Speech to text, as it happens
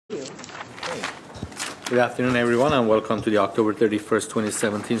Good afternoon, everyone, and welcome to the October 31st,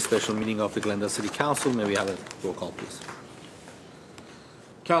 2017 special meeting of the Glendale City Council. May we have a roll call, please?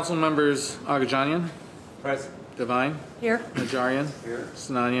 Council members Agajanian. Present. Devine. Here. Najarian. Here.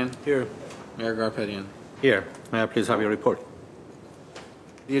 Sinanian. Here. Mayor Garpetian. Here. May I please have your report?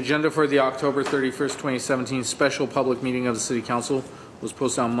 The agenda for the October 31st, 2017 special public meeting of the City Council was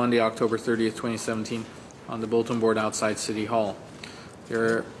posted on Monday, October 30th, 2017 on the bulletin board outside City Hall. There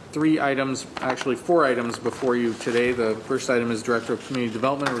are four items before you today. The first item is Director of Community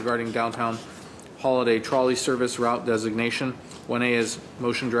Development regarding downtown holiday trolley service route designation. 1A is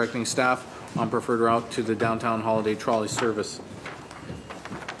motion directing staff on preferred route to the downtown holiday trolley service.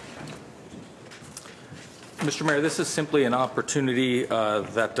 Mr. Mayor, this is simply an opportunity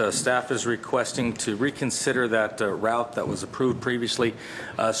that staff is requesting to reconsider that route that was approved previously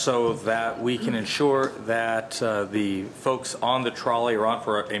so that we can ensure that the folks on the trolley are on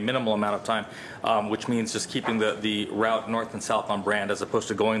for a minimal amount of time, which means just keeping the route north and south on brand as opposed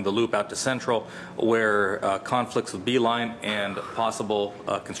to going the loop out to Central where conflicts with Beeline and possible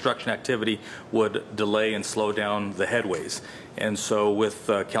construction activity would delay and slow down the headways. And so with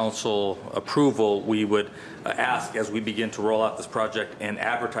council approval, we would ask, as we begin to roll out this project and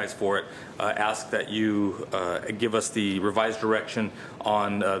advertise for it, ask that you give us the revised direction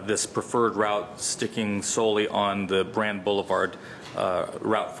on this preferred route sticking solely on the Brand Boulevard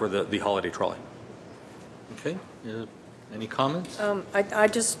route for the holiday trolley. Okay. Any comments? I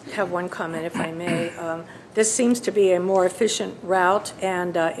just have one comment, if I may. This seems to be a more efficient route,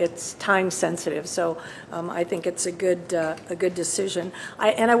 and it's time sensitive. So I think it's a good decision.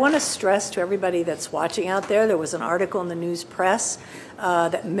 And I want to stress to everybody that's watching out there, there was an article in the news press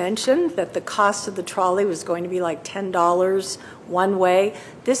that mentioned that the cost of the trolley was going to be like $10 one way.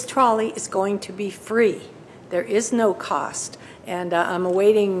 This trolley is going to be free. There is no cost. And I'm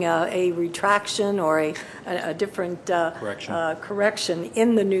awaiting a retraction or a different correction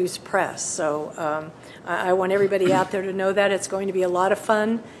in the news press. So I want everybody out there to know that it's going to be a lot of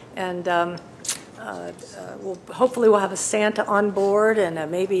fun, and hopefully we'll have a Santa on board,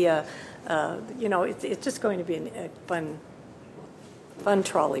 and maybe it's just going to be a fun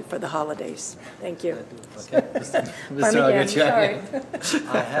trolley for the holidays. Thank you. Okay. Mr. Sorry.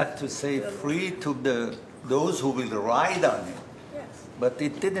 I have to say free to those who will ride on it. But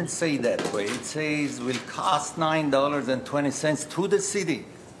it didn't say that way. It says will cost $9.20 to the city,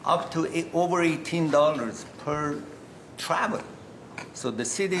 up to over $18 per travel. So the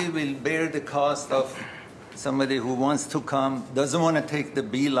city will bear the cost of somebody who wants to come, doesn't want to take the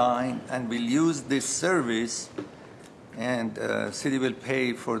Beeline, and will use this service, and city will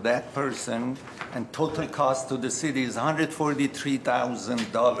pay for that person, and total cost to the city is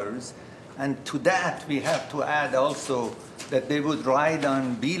 $143,000. And to that, we have to add also that they would ride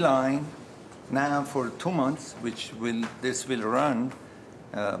on Beeline now for 2 months, this will run.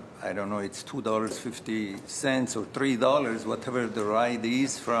 I don't know, it's $2.50 or $3, whatever the ride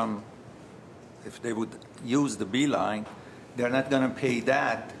is from, if they would use the Beeline. They're not going to pay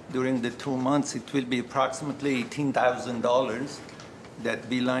that. During the 2 months, it will be approximately $18,000 that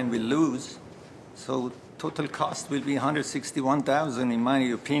Beeline will lose. So total cost will be $161,000, in my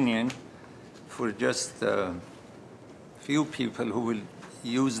opinion, for just few people who will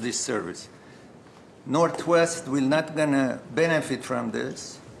use this service. Northwest will not gonna benefit from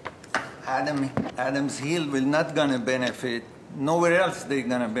this. Adams Hill will not gonna benefit. Nowhere else they're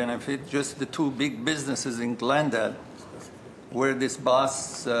gonna benefit. Just the two big businesses in Glendale, where this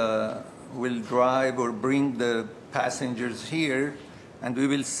bus will drive or bring the passengers here, and we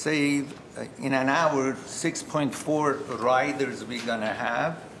will save in an hour 6.4 riders we're gonna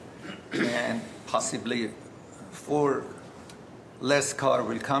have, and possibly 4 less car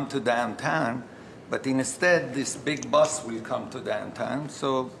will come to downtown, but instead this big bus will come to downtown.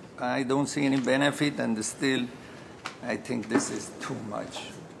 So I don't see any benefit, and still I think this is too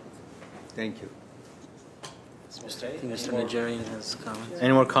much. Thank you. Mr. Najarian has comments.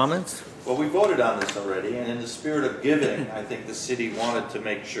 Any more comments? Well, we voted on this already, and in the spirit of giving, I think the city wanted to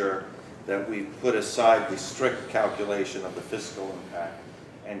make sure that we put aside the strict calculation of the fiscal impact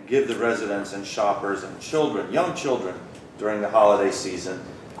and give the residents and shoppers and children, young children, during the holiday season,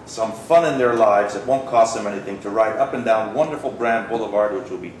 some fun in their lives. It won't cost them anything to ride up and down wonderful Brand Boulevard, which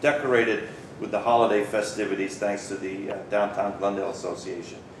will be decorated with the holiday festivities thanks to the Downtown Glendale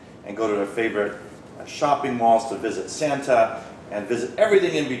Association, and go to their favorite shopping malls to visit Santa and visit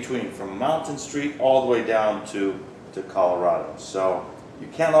everything in between, from Mountain Street all the way down to Colorado. So you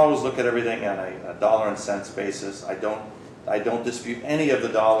can't always look at everything on a dollar and cents basis. I don't dispute any of the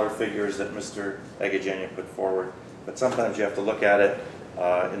dollar figures that Mr. Agajanian put forward, but sometimes you have to look at it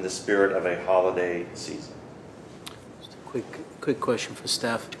in the spirit of a holiday season. Quick question for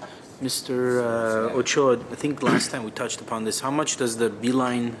staff. Mr. Ochoa, I think last time we touched upon this. How much does the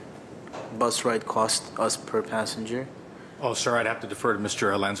Beeline bus ride cost us per passenger? Oh, sir, I'd have to defer to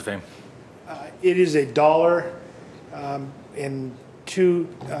Mr. Lanzafame. It is $1, and two,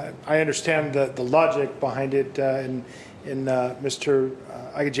 I understand the logic behind it, and Mr.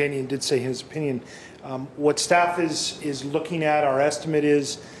 Agajanian did say his opinion. What staff is looking at, our estimate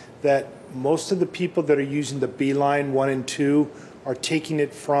is that most of the people that are using the Beeline 1 and 2 are taking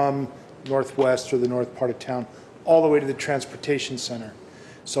it from northwest or the north part of town all the way to the transportation center.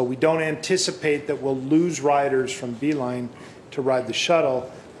 So we don't anticipate that we'll lose riders from Beeline to ride the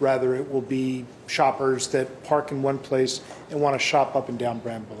shuttle. Rather, it will be shoppers that park in one place and want to shop up and down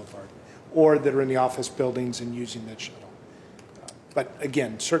Brand Boulevard, or that are in the office buildings and using that shuttle. But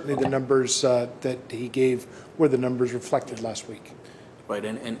again, certainly the numbers that he gave were the numbers reflected last week. Right,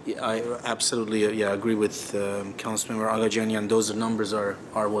 and I absolutely agree with Councilmember Agajanian. Those numbers are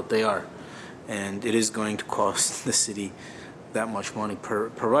what they are, and it is going to cost the city that much money per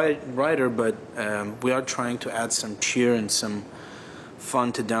rider. But we are trying to add some cheer and some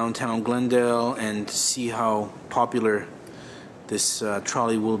fun to downtown Glendale and see how popular this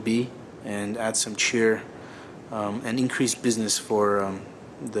trolley will be, and add some cheer and increase business for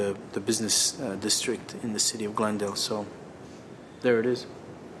the business district in the city of Glendale. So there it is.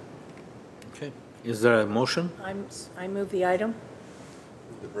 Okay. Is there a motion? I move the item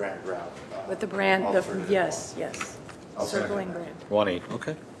The brand route. with the brand, alternative yes, one. yes. I'll second Circling that. brand. 1-8,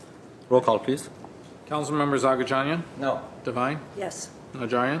 okay. Roll call, please. Council members Agajanian, No. Devine, Yes.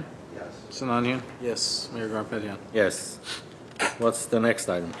 Najarian, Yes. Sinanian, Yes. Mayor Garpetian. Yes. What's the next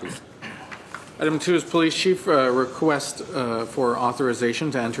item, please? Item 2 is Police Chief request for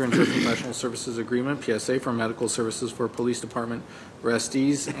authorization to enter into a professional services agreement, PSA, for medical services for police department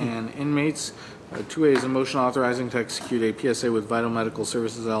arrestees and inmates. 2A is a motion authorizing to execute a PSA with Vital Medical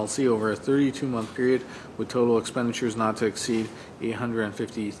Services LLC over a 32-month period with total expenditures not to exceed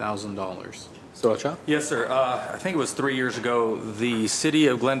 $850,000. Sorocha? Yes, sir. I think it was 3 years ago, the City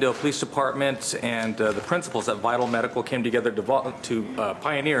of Glendale Police Department and the principals at Vital Medical came together to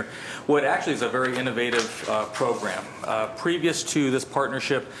pioneer what actually is a very innovative program. Previous to this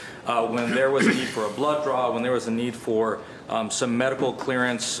partnership, when there was a need for a blood draw, when there was a need for some medical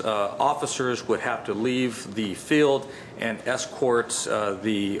clearance, officers would have to leave the field and escort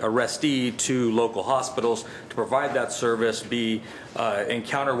the arrestee to local hospitals to provide that service,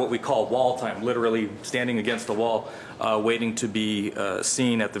 encounter what we call wall time, literally standing against the wall, waiting to be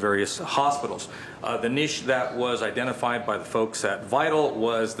seen at the various hospitals. The niche that was identified by the folks at Vital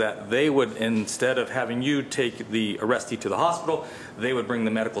was that they would, instead of having you take the arrestee to the hospital, they would bring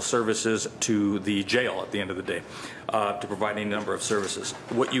the medical services to the jail at the end of the day to provide any number of services.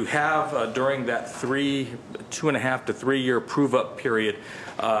 What you have during that 2.5 to 3 year prove-up period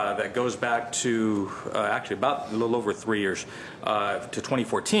that goes back to actually about a little over 3 years to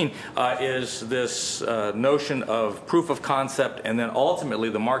 2014 is this notion of proof of concept, and then ultimately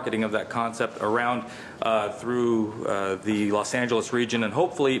the marketing of that concept around through the Los Angeles region and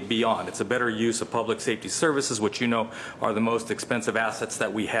hopefully beyond. It's a better use of public safety services, which you know are the most expensive assets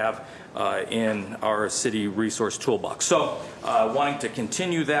that we have in our city resource toolbox. So wanting to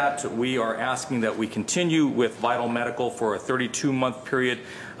continue that, we are asking that we continue with Vital Medical for a 32-month period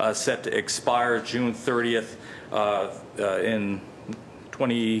set to expire June 30th in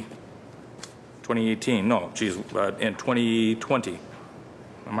 2018. No, geez, in 2020.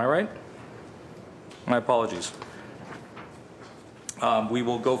 Am I right? My apologies. We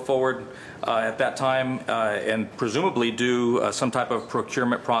will go forward at that time and presumably do some type of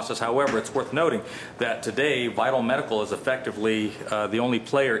procurement process. However, it's worth noting that today Vital Medical is effectively the only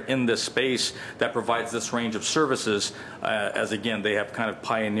player in this space that provides this range of services, as again they have kind of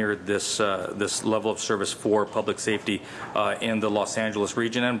pioneered this this level of service for public safety in the Los Angeles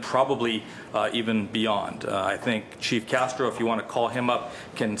region and probably even beyond. I think Chief Castro, if you want to call him up,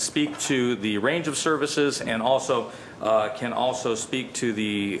 can speak to the range of services and also can also speak to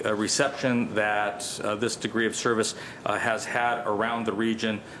the reception that this degree of service has had around the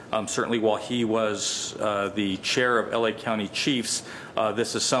region. Certainly while he was the chair of LA County Chiefs,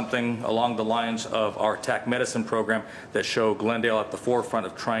 this is something along the lines of our TAC medicine program that show Glendale at the forefront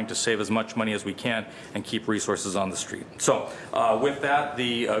of trying to save as much money as we can and keep resources on the street. So with that,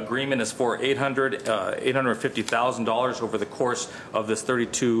 the agreement is for $850,000 over the course of this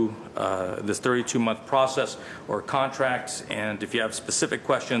 32-month process or contract. And if you have specific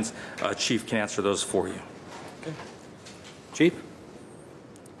questions, Chief can answer those for you. Okay. Chief,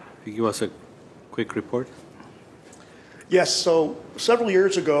 if you give us a quick report. Yes, so several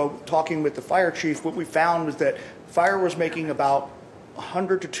years ago, talking with the fire chief, what we found was that fire was making about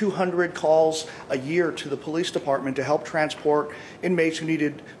 100 to 200 calls a year to the police department to help transport inmates who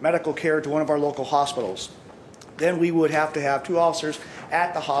needed medical care to one of our local hospitals. Then we would have to have 2 officers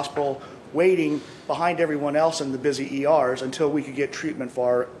at the hospital waiting behind everyone else in the busy ERs until we could get treatment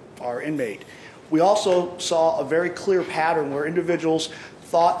for our inmate. We also saw a very clear pattern where individuals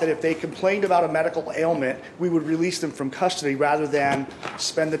thought that if they complained about a medical ailment, we would release them from custody rather than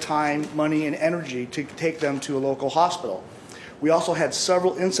spend the time, money, and energy to take them to a local hospital. We also had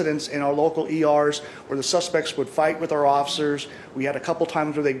several incidents in our local ERs where the suspects would fight with our officers. We had a couple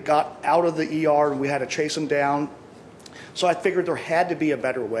times where they got out of the ER and we had to chase them down. So I figured there had to be a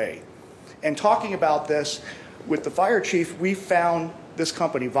better way. And talking about this with the fire chief, we found this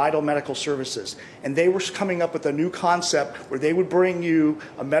company, Vital Medical Services, and they were coming up with a new concept where they would bring you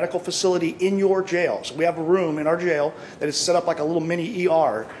a medical facility in your jail. So we have a room in our jail that is set up like a little mini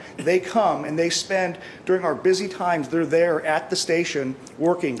ER. They come and they spend, during our busy times, they're there at the station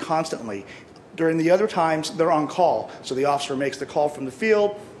working constantly. During the other times, they're on call. So the officer makes the call from the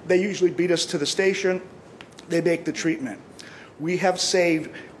field. They usually beat us to the station. They make the treatment. We have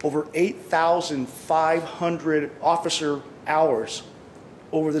saved over 8,500 officer hours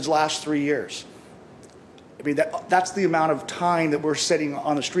over these last 3 years. I mean, that's the amount of time that we're sitting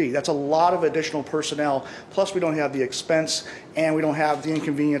on the street. That's a lot of additional personnel. Plus, we don't have the expense and we don't have the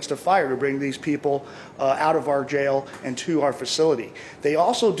inconvenience to fire to bring these people out of our jail and to our facility. They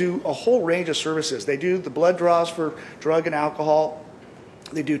also do a whole range of services. They do the blood draws for drug and alcohol.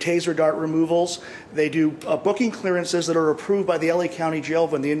 They do taser dart removals. They do booking clearances that are approved by the LA County Jail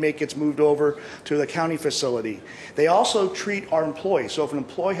when the inmate gets moved over to the county facility. They also treat our employees. So if an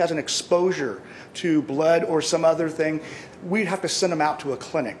employee has an exposure to blood or some other thing, we'd have to send them out to a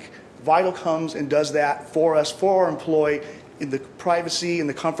clinic. Vital comes and does that for us, for our employee, in the privacy and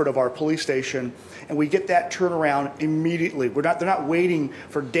the comfort of our police station, and we get that turnaround immediately. They're not waiting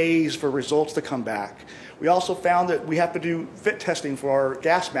for days for results to come back. We also found that we have to do fit testing for our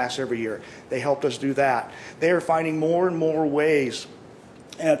gas masks every year. They helped us do that. They are finding more and more ways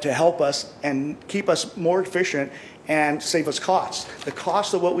to help us and keep us more efficient and save us costs. The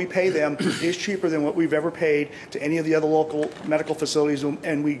cost of what we pay them is cheaper than what we've ever paid to any of the other local medical facilities,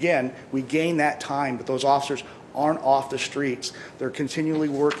 and we gain that time, but those officers aren't off the streets. They're continually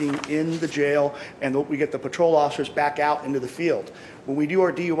working in the jail, and we get the patrol officers back out into the field. When we do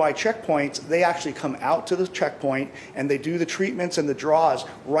our DUI checkpoints, they actually come out to the checkpoint and they do the treatments and the draws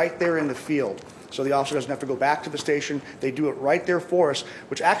right there in the field. So the officer doesn't have to go back to the station. They do it right there for us,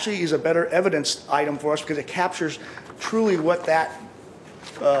 which actually is a better evidence item for us because it captures truly what that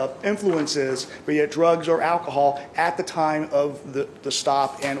influence is, be it drugs or alcohol, at the time of the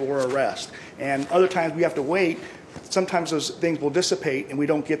stop and or arrest. And other times we have to wait. Sometimes those things will dissipate and we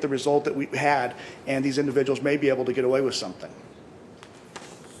don't get the result that we had, and these individuals may be able to get away with something.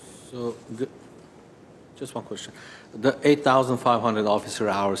 So, just one question. The 8,500 officer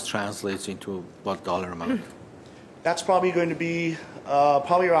hours translates into what dollar amount? That's probably going to be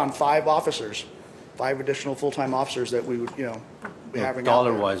probably around 5 officers, 5 additional full-time officers that we would, be having out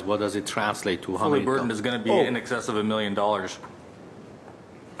there. Dollar-wise, what does it translate to? How Fully many burdened is going to be in excess of $1 million.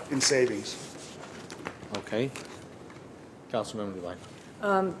 In savings. Okay. Councilmember Devine.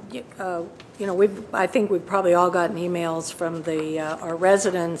 I think we've probably all gotten emails from our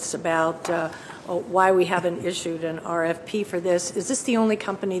residents about why we haven't issued an RFP for this. Is this the only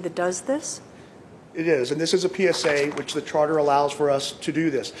company that does this? It is, and this is a PSA, which the charter allows for us to do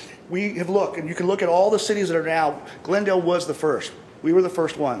this. We have looked, and you can look at all the cities that are now. Glendale was the first. We were the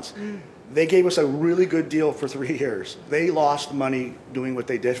first ones. They gave us a really good deal for 3 years. They lost money doing what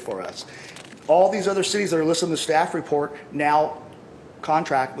they did for us. All these other cities that are listed in the staff report now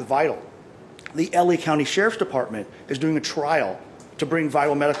contract with Vital. The LA County Sheriff's Department is doing a trial to bring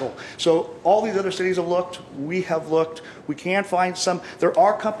Vital Medical. So all these other cities have looked, we have looked, we can find some. There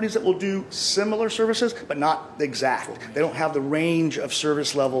are companies that will do similar services, but not exact. They don't have the range of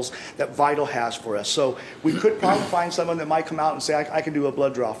service levels that Vital has for us. So we could probably find someone that might come out and say, I can do a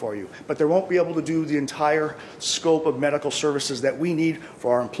blood draw for you. But they won't be able to do the entire scope of medical services that we need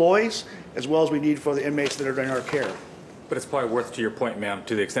for our employees, as well as we need for the inmates that are in our care. But it's probably worth, to your point, ma'am,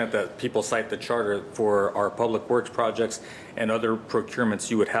 to the extent that people cite the charter for our public works projects and other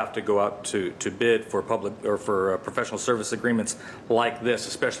procurements, you would have to go out to bid for public or for professional service agreements like this,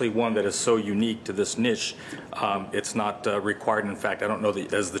 especially one that is so unique to this niche. It's not required. In fact, I don't know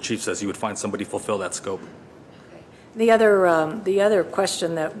that, as the chief says, you would find somebody fulfill that scope. The other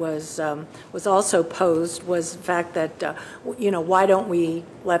question that was also posed was the fact that why don't we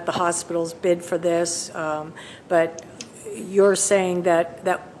let the hospitals bid for this? But you're saying that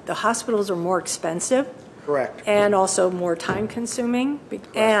the hospitals are more expensive Correct. and also more time-consuming,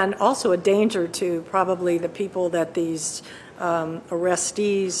 and also a danger to probably the people that these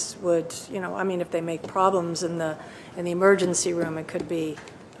arrestees would, I mean, if they make problems in the emergency room, it could be,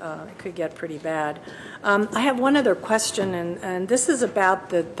 it could get pretty bad. I have one other question, and this is about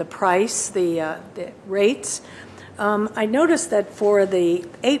the price, the rates. I noticed that for the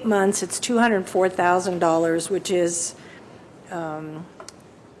 8 months, it's $204,000, which is,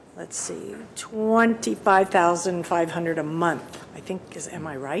 let's see, $25,500 a month. I think am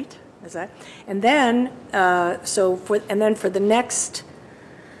I right? Is that? And then for the next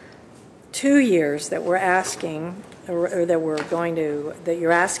 2 years that we're asking, or that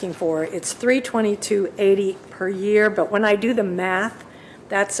you're asking for, it's $322.80 per year. But when I do the math,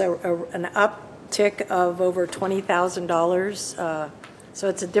 that's an uptick of over $20,000. So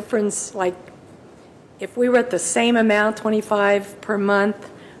it's a difference. Like if we were at the same amount, $25 per month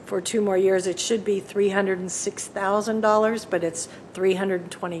for 2 more years, it should be $306,000, but it's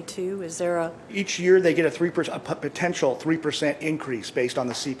 $322. Is there a? Each year they get a potential 3% increase based on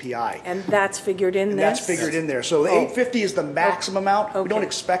the CPI. And that's figured in there? That's figured in there. So the 850 is the maximum amount. Okay. We don't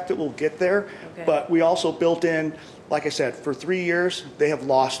expect it will get there, Okay. but we also built in, like I said, for 3 years, they have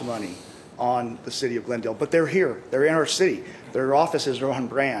lost money on the city of Glendale, but they're here. They're in our city. Their offices are on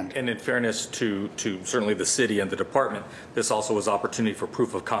brand. And in fairness to certainly the city and the department, this also was opportunity for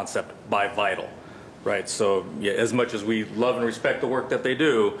proof of concept by Vital, right? So yeah, as much as we love and respect the work that they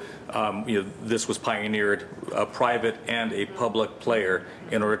do, this was pioneered, a private and a public player,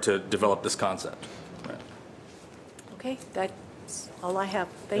 in order to develop this concept. Right. Okay, that's all I have.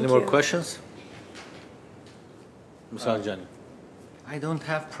 Thank you. Any more questions? Ms. Aljani. I don't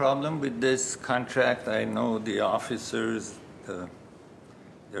have problem with this contract. I know the officers,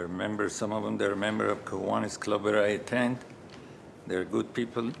 they're members, some of them, they're a member of Kiwanis Club where I attend. They're good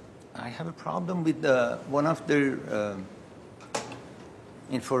people. I have a problem with one of their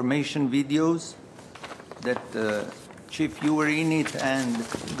information videos that, Chief, you were in it, and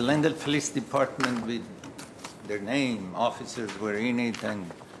Glendale Police Department with their name, officers were in it, and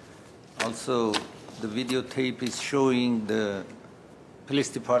also the videotape is showing the police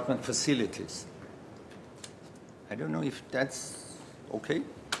department facilities. I don't know if that's okay.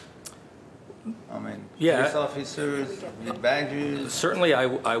 I mean, Yeah. police officers with badges. Certainly,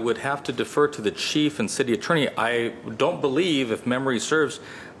 I would have to defer to the chief and city attorney. I don't believe, if memory serves,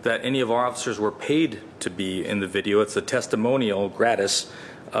 that any of our officers were paid to be in the video. It's a testimonial, gratis,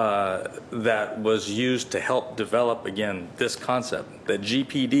 that was used to help develop, again, this concept that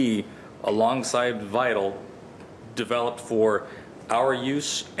GPD, alongside Vital, developed for our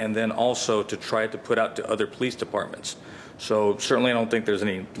use and then also to try to put out to other police departments. So certainly I don't think there's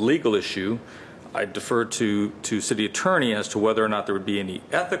any legal issue. I defer to city attorney as to whether or not there would be any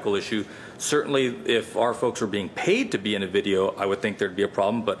ethical issue. Certainly if our folks were being paid to be in a video, I would think there'd be a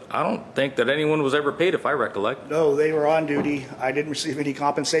problem, but I don't think that anyone was ever paid, if I recollect. No, they were on duty. I didn't receive any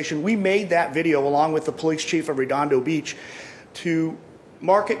compensation. We made that video along with the police chief of Redondo Beach to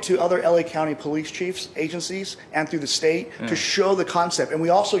market to other LA County police chiefs, agencies, and through the state to show the concept. And we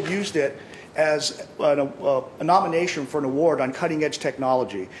also used it as a nomination for an award on cutting edge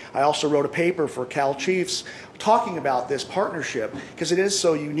technology. I also wrote a paper for Cal Chiefs talking about this partnership because it is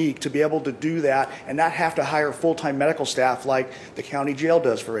so unique to be able to do that and not have to hire full-time medical staff like the county jail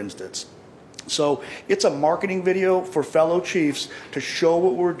does, for instance. So it's a marketing video for fellow chiefs to show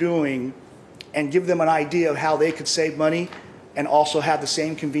what we're doing and give them an idea of how they could save money and also have the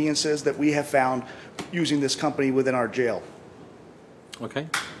same conveniences that we have found using this company within our jail. Okay.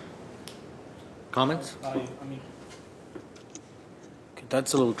 Comments?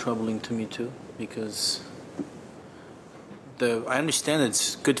 That's a little troubling to me too, because I understand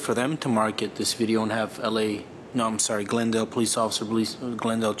it's good for them to market this video and have Glendale police officer,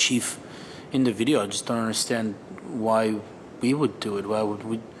 Glendale chief in the video. I just don't understand why we would do it. Why would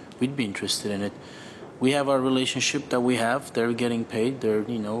we'd be interested in it? We have our relationship that we have. They're getting paid.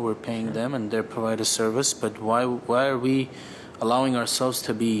 We're paying them, and they provide a service. But why are we allowing ourselves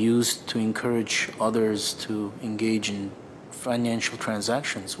to be used to encourage others to engage in financial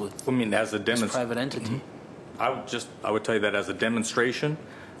transactions with as a this private entity? I would tell you that as a demonstration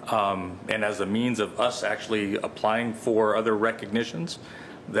and as a means of us actually applying for other recognitions,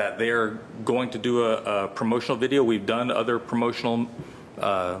 that they're going to do a promotional video. We've done other promotional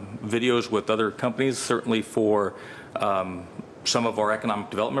videos with other companies, certainly for some of our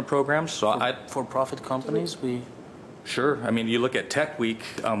economic development programs. So For profit companies, Sure. I mean, you look at Tech Week,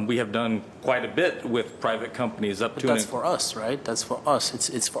 we have done quite a bit with private companies up But to. that's for us, right? That's for us.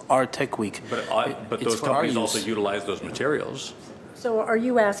 It's for our Tech Week. But It's those for our companies also use. utilize those materials. So are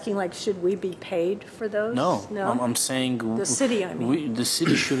you asking, like, should we be paid for those? No, No? I'm saying The city, I mean. the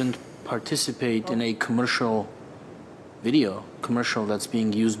city shouldn't participate in a commercial commercial that's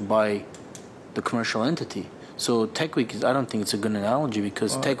being used by the commercial entity. So Tech Week I don't think it's a good analogy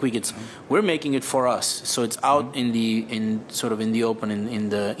because Tech Week we're making it for us, so it's out in the open in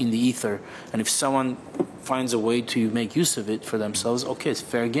the ether, and if someone finds a way to make use of it for themselves, okay, it's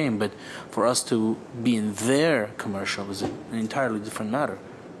fair game. But for us to be in their commercial is an entirely different matter.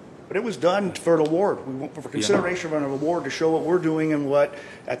 But it was done for an award. We want for consideration of an award to show what we're doing and what,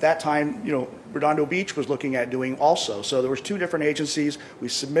 at that time, Redondo Beach was looking at doing also. So there was two different agencies. We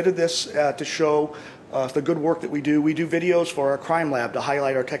submitted this to show the good work that we do. We do videos for our crime lab to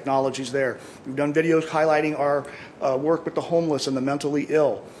highlight our technologies there. We've done videos highlighting our work with the homeless and the mentally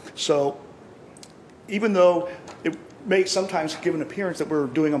ill. So even though it may sometimes give an appearance that we're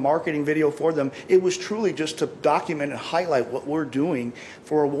doing a marketing video for them, it was truly just to document and highlight what we're doing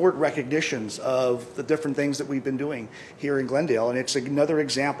for award recognitions of the different things that we've been doing here in Glendale. And it's another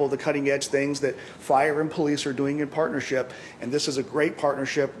example of the cutting edge things that fire and police are doing in partnership. And this is a great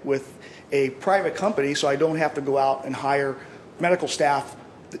partnership with a private company, so I don't have to go out and hire medical staff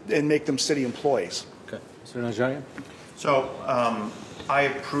and make them city employees. Okay. Mr. Najarian? So I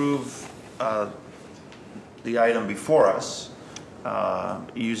approve the item before us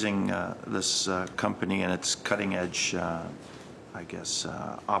using this company and its cutting edge,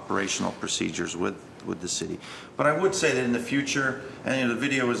 operational procedures with the city. But I would say that in the future, and the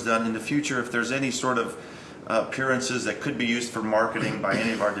video was done, in the future, if there's any sort of appearances that could be used for marketing by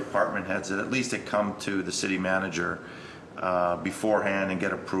any of our department heads, that at least it come to the city manager beforehand and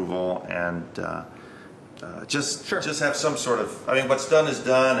get approval and just have some sort of, I mean, what's done is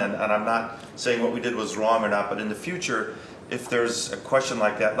done, and I'm not saying what we did was wrong or not, but in the future, if there's a question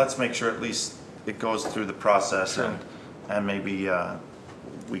like that, let's make sure at least it goes through the process and maybe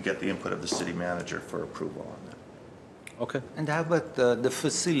we get the input of the city manager for approval on that. Okay. And how about the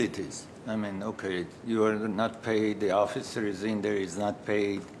facilities? I mean, okay, you are not paid, the officer is in there, is not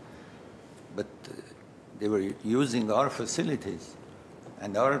paid, but they were using our facilities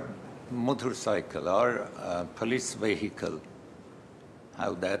and our motorcycle, our police vehicle,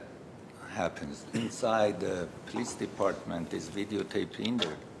 how that happens. Inside the police department is videotaped in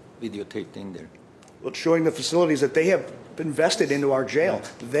there. Well, showing the facilities that they have invested into our jail.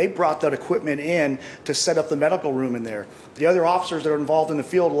 They brought that equipment in to set up the medical room in there. The other officers that are involved in the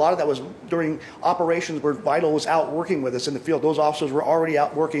field, a lot of that was during operations where Vital was out working with us in the field. Those officers were already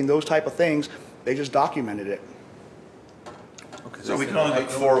out working those type of things. They just documented it. Okay. So we can only look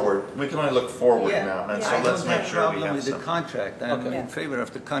forward. We can only look forward now, and so I let's don't make have sure we problem have with the some. contract. I'm Okay. in favor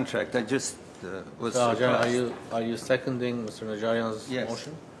of the contract. I just was So, surprised. are you seconding Mr. Najarian's Yes.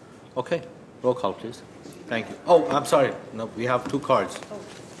 motion? Okay. Roll call, please. Thank you. Oh, I'm sorry. No, we have two cards.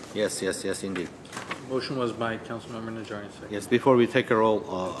 Yes, indeed. Motion was by Councilmember Najarian, second. Yes, before we take a roll,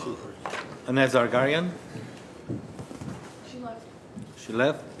 Inez Zargarian? She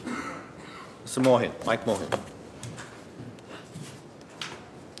left? Mr. Mohin, Mike Mohin.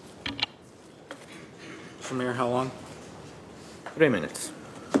 Mr. Mayor, how long? 3 minutes.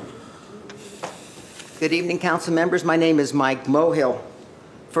 Good evening, council members. My name is Mike Mohill.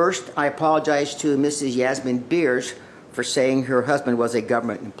 First, I apologize to Mrs. Yasmin Beers for saying her husband was a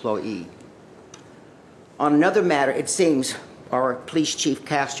government employee. On another matter, it seems our police chief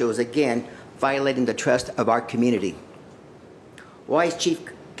Castro is again violating the trust of our community. Why is Chief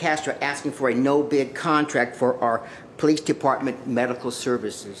Castro asking for a no-bid contract for our police department medical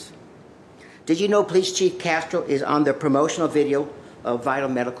services? Did you know Police Chief Castro is on the promotional video of Vital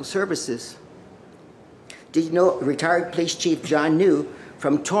Medical Services? Did you know retired Police Chief John New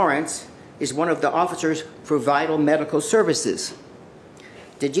from Torrance is one of the officers for Vital Medical Services?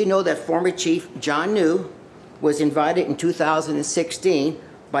 Did you know that former Chief John New was invited in 2016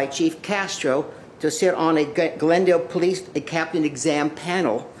 by Chief Castro to sit on a Glendale Police Captain exam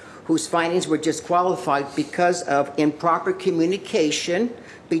panel whose findings were disqualified because of improper communication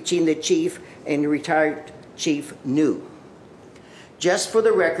between the chief and retired Chief New? Just for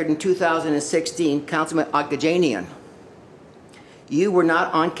the record, in 2016, Councilman Agajanian, you were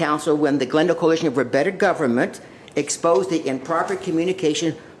not on council when the Glendale Coalition for Better Government exposed the improper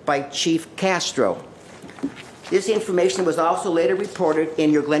communication by Chief Castro. This information was also later reported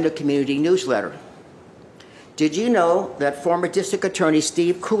in your Glendale Community newsletter. Did you know that former District Attorney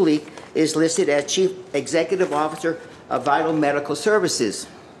Steve Cooley is listed as Chief Executive Officer of Vital Medical Services?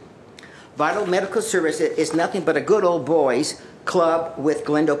 Vital Medical Services is nothing but a good old boys club with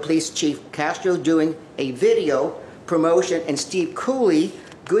Glendale Police Chief Castro doing a video promotion, and Steve Cooley,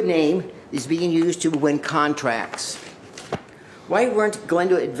 good name, is being used to win contracts. Why weren't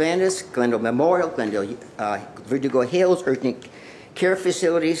Glendale Adventist, Glendale Memorial, Glendale Verdugo Hills Urgent Care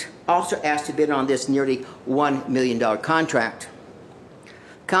Facilities also asked to bid on this nearly $1 million contract?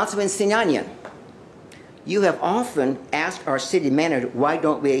 Councilman Sinanian, you have often asked our city manager, why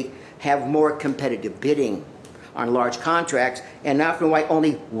don't we have more competitive bidding on large contracts, and often why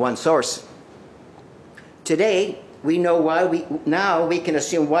only one source? Today, we know why we can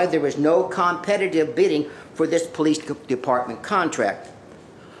assume why there was no competitive bidding for this police department contract.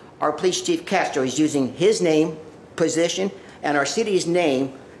 Our police chief Castro is using his name, position, and our city's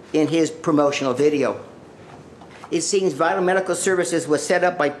name in his promotional video. It seems Vital Medical Services was set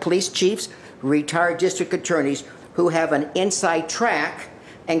up by police chiefs, retired district attorneys who have an inside track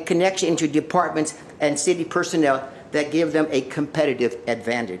and connection into departments and city personnel that give them a competitive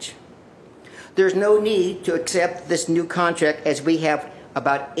advantage. There's no need to accept this new contract, as we have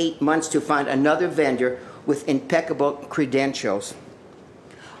about 8 months to find another vendor with impeccable credentials.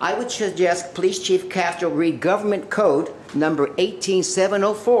 I would suggest Police Chief Castro read Government Code number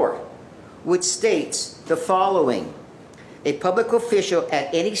 18704, which states the following: a public official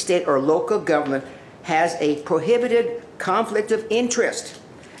at any state or local government has a prohibited conflict of interest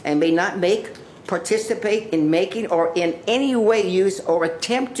and may not make, participate in making, or in any way use or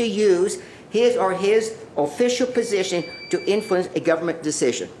attempt to use his or his official position to influence a government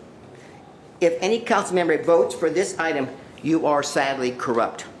decision. If any council member votes for this item, you are sadly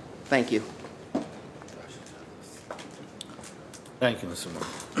corrupt. Thank you. Thank you, Mr.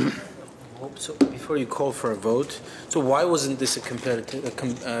 Moore. So before you call for a vote, so why wasn't this a competitive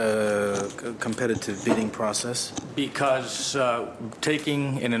bidding process? Because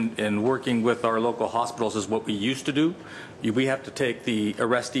taking and working with our local hospitals is what we used to do. We have to take the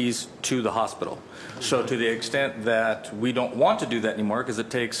arrestees to the hospital. So to the extent that we don't want to do that anymore, because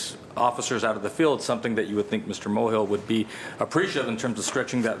it takes officers out of the field, something that you would think Mr. Mohill would be appreciative in terms of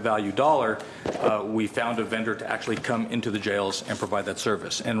stretching that value dollar, we found a vendor to actually come into the jails and provide that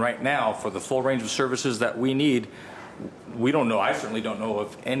service. And right now, for the full range of services that we need, we don't know, I certainly don't know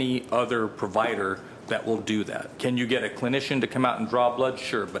of any other provider that will do that. Can you get a clinician to come out and draw blood?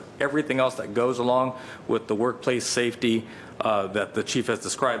 Sure, but everything else that goes along with the workplace safety that the chief has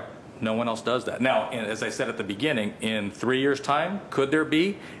described, no one else does that. Now, and as I said at the beginning, in 3 years' time, could there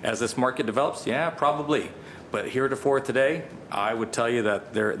be, as this market develops? Yeah, probably. But heretofore today, I would tell you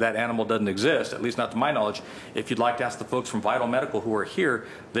that that animal doesn't exist, at least not to my knowledge. If you'd like to ask the folks from Vital Medical who are here,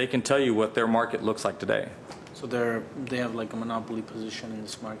 they can tell you what their market looks like today. So they have like a monopoly position in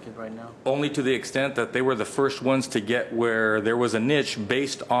this market right now? Only to the extent that they were the first ones to get where there was a niche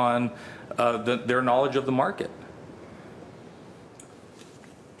based on their knowledge of the market.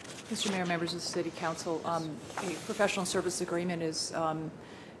 Mr. Mayor, members of the City Council, a professional service agreement is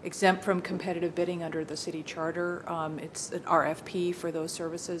exempt from competitive bidding under the city charter. It's an RFP for those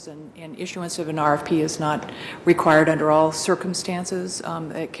services, and issuance of an RFP is not required under all circumstances.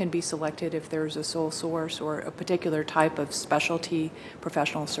 It can be selected if there's a sole source or a particular type of specialty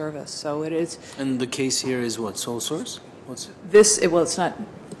professional service. So it is. And the case here is what, sole source? What's it? Well, it's not.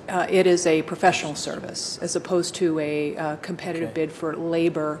 It is a professional service as opposed to a competitive bid for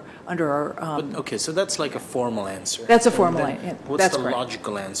labor under our. Okay, so that's like a formal answer. That's a formal answer. What's the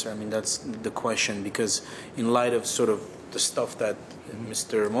logical answer? I mean, that's the question, because in light of sort of the stuff that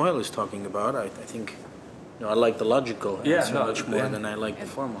Mr. Mohill is talking about, I think, I like the logical answer much more than I like the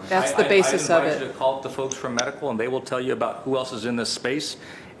formal answer. That's the basis of it. I invite you to call up the folks from medical, and they will tell you about who else is in this space.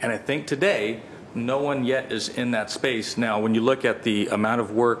 And I think today, no one yet is in that space. Now, when you look at the amount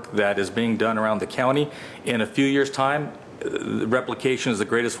of work that is being done around the county, in a few years' time, replication is the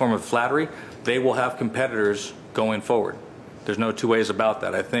greatest form of flattery. They will have competitors going forward. There's no two ways about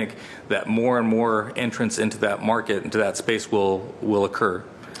that. I think that more and more entrance into that market, into that space will occur.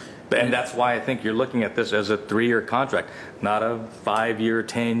 And that's why I think you're looking at this as a 3-year contract, not a 5-year,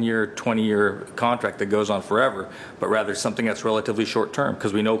 10-year, 20-year contract that goes on forever, but rather something that's relatively short-term,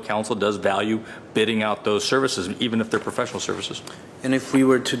 because we know council does value bidding out those services, even if they're professional services. And if we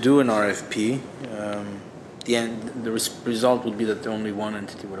were to do an RFP, result would be that only one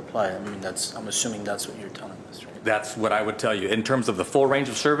entity would apply. I mean, I'm assuming that's what you're telling us, right? That's what I would tell you in terms of the full range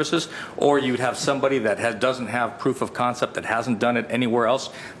of services, or you'd have somebody that doesn't have proof of concept, that hasn't done it anywhere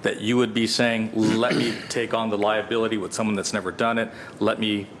else, that you would be saying, let me take on the liability with someone that's never done it, let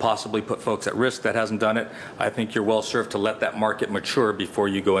me possibly put folks at risk that hasn't done it. I think you're well served to let that market mature before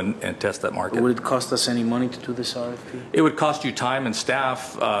you go and test that market. Would it cost us any money to do this RFP? It would cost you time and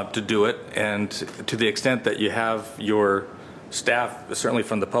staff to do it, and to the extent that you have your staff, certainly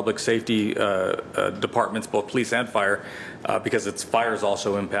from the public safety departments, both police and fire, because fire is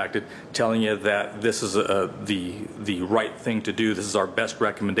also impacted, telling you that this is the right thing to do, this is our best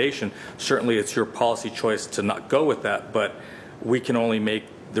recommendation. Certainly it's your policy choice to not go with that, but we can only make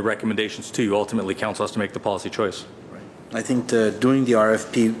the recommendations to you. Ultimately, council has to make the policy choice. Right. I think doing the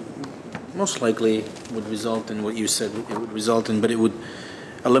RFP most likely would result in what you said it would result in, but it would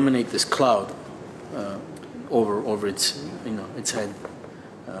eliminate this cloud over its its head,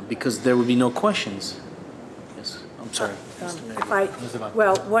 because there would be no questions. Yes, I'm sorry.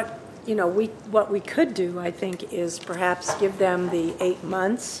 What we could do, I think, is perhaps give them the 8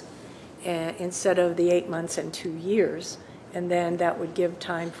 months instead of the 8 months and 2 years, and then that would give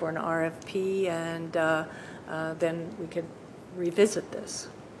time for an RFP, and then we could revisit this.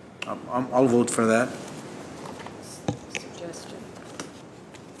 I'll vote for that. Suggestion.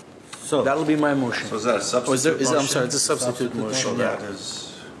 So that'll be my motion. So is that a substitute motion? I'm sorry, it's a substitute motion. So that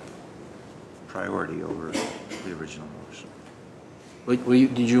is priority over the original motion. Wait,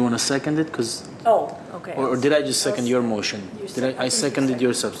 did you want to second it? Oh, okay. Or did I just second your motion? I seconded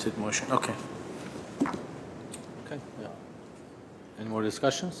your substitute motion. Okay. Okay. Yeah. Any more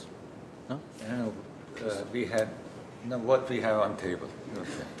discussions? No. We had what we have on table.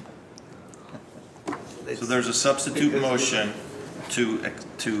 Okay. So there's a substitute motion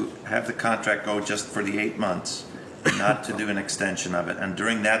to have the contract go just for the 8 months, not to do an extension of it, and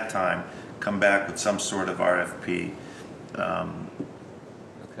during that time come back with some sort of RFP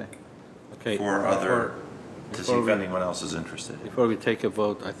for other, to see if anyone else is interested. Before we take a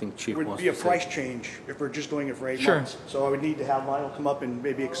vote, I think Chief It would wants be a to price say. change if we're just doing it for 8 Sure. months. So I would need to have Lionel come up and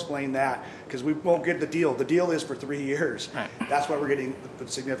maybe explain that, because we won't get the deal. The deal is for 3 years. Right. That's why we're getting the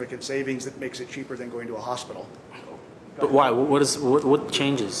significant savings that makes it cheaper than going to a hospital. But why? What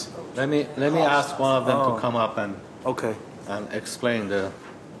changes? Let me ask one of them to come up and Okay. explain the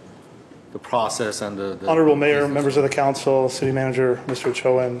process and the Honorable Mayor, members of the council, City Manager, Mr.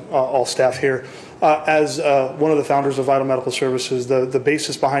 Cho, and all staff here. As one of the founders of Vital Medical Services, the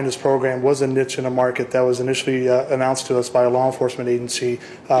basis behind this program was a niche in a market that was initially announced to us by a law enforcement agency,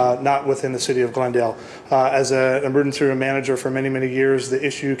 not within the city of Glendale. As an emergency room manager for many, many years, the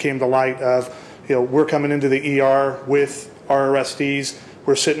issue came to light of, we're coming into the ER with our arrestees.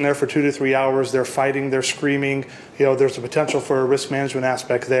 We're sitting there for 2 to 3 hours. They're fighting. They're screaming. There's a potential for a risk management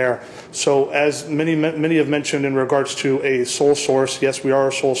aspect there. So as many have mentioned in regards to a sole source, yes, we are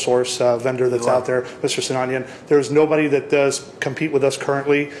a sole source vendor that's out there, Mr. Sinanian. There's nobody that does compete with us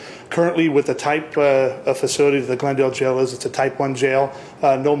currently. Currently, with the type of facility that the Glendale jail is, it's a type 1 jail.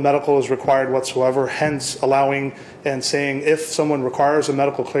 No medical is required whatsoever, hence allowing and saying if someone requires a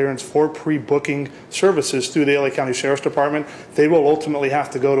medical clearance for pre-booking services through the LA County Sheriff's Department, they will ultimately have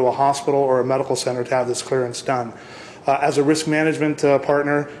to go to a hospital or a medical center to have this clearance done. As a risk management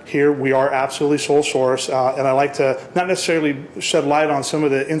partner here, we are absolutely sole source, and I like to not necessarily shed light on some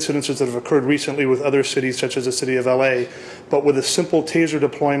of the incidences that have occurred recently with other cities, such as the city of LA, but with a simple taser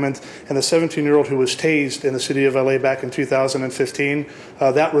deployment and the 17-year-old who was tased in the city of LA back in 2015,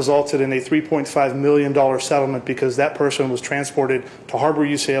 that resulted in a $3.5 million settlement because that person was transported to Harbor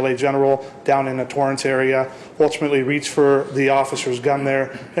UCLA General down in the Torrance area, ultimately reached for the officer's gun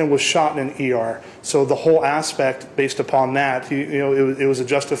there, and was shot in an ER. So the whole aspect, based upon that, it was a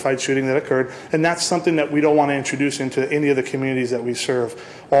justified shooting that occurred, and that's something that we don't want to introduce into any of the communities that we serve.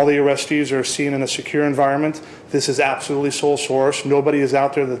 All the arrestees are seen in a secure environment. This is absolutely sole source. Nobody is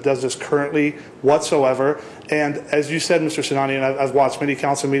out there that does this currently whatsoever. And as you said, Mr. Sinani, and I've watched many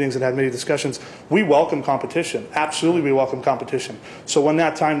council meetings and had many discussions, we welcome competition. Absolutely, we welcome competition. So when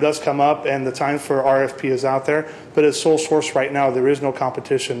that time does come up and the time for RFP is out there, but as sole source right now, there is no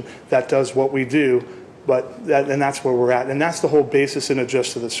competition that does what we do. And that's where we're at, and that's the whole basis and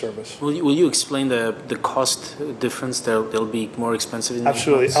gist of the service. Will you explain the cost difference? They'll be more expensive in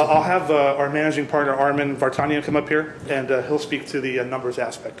Absolutely. I'll have our managing partner Armin Vartanian come up here, and he'll speak to the numbers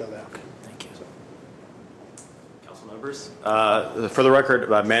aspect of that. Okay, thank you. Council members, for the record,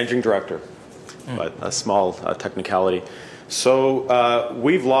 managing director, but a small technicality. So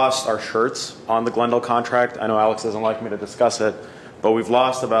we've lost our shirts on the Glendale contract. I know Alex doesn't like me to discuss it, but we've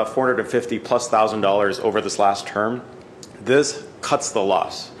lost about $450,000+ over this last term. This cuts the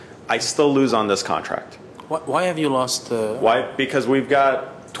loss. I still lose on this contract. Why have you lost? Why? Because we've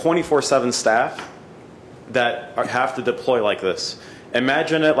got 24/7 staff that have to deploy like this.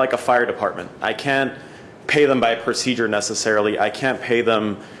 Imagine it like a fire department. I can't pay them by procedure necessarily. I can't pay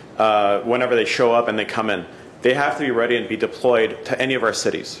them whenever they show up and they come in. They have to be ready and be deployed to any of our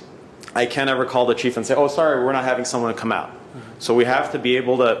cities. I can't ever call the chief and say, oh, sorry, we're not having someone come out. So we have to be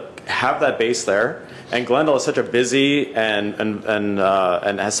able to have that base there. And Glendale is such a busy and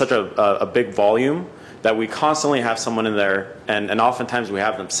has such a big volume that we constantly have someone in there, and oftentimes we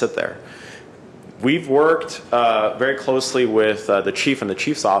have them sit there. We've worked very closely with the chief and the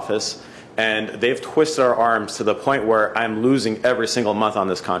chief's office, and they've twisted our arms to the point where I'm losing every single month on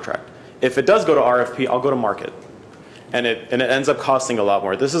this contract. If it does go to RFP, I'll go to market. And it ends up costing a lot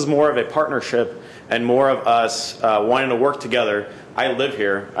more. This is more of a partnership and more of us wanting to work together. I live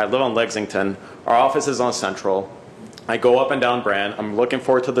here. I live on Lexington. Our office is on Central. I go up and down Brand. I'm looking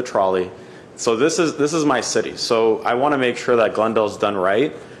forward to the trolley. So this is my city. So I want to make sure that Glendale's done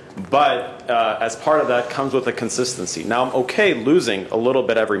right. But as part of that comes with a consistency. Now I'm okay losing a little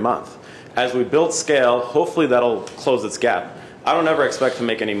bit every month. As we build scale, hopefully that'll close its gap. I don't ever expect to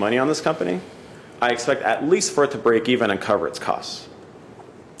make any money on this company. I expect at least for it to break even and cover its costs.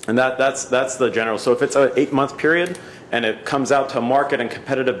 And that's the general. So if it's an 8-month period and it comes out to market and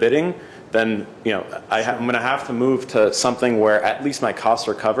competitive bidding, then I'm going to have to move to something where at least my costs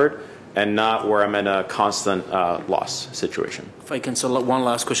are covered and not where I'm in a constant loss situation. If I can, so one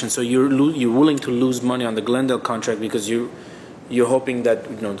last question. So you're willing to lose money on the Glendale contract because you're hoping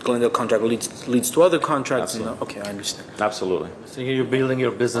that Glendale contract leads to other contracts. Okay, I understand. Absolutely. So you're building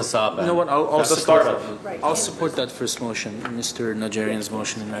your business up. You know what? I'll support I'll support that first motion, Mr. Najarian's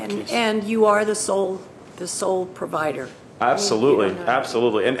motion in that case. And you are the sole provider. Absolutely,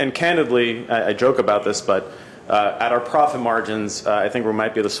 absolutely. And candidly, I joke about this, but at our profit margins, I think we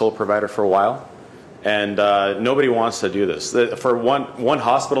might be the sole provider for a while. And nobody wants to do this. For one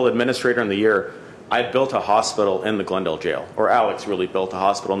hospital administrator in the year, I built a hospital in the Glendale jail, or Alex really built a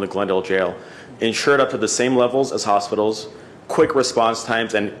hospital in the Glendale jail, insured up to the same levels as hospitals, quick response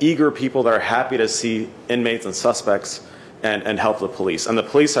times, and eager people that are happy to see inmates and suspects and help the police. And the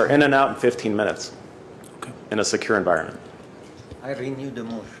police are in and out in 15 minutes in a secure environment. I renew the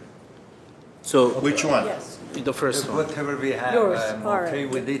motion. So which one? Yes. the first one. Whatever we have, Yours, I'm all okay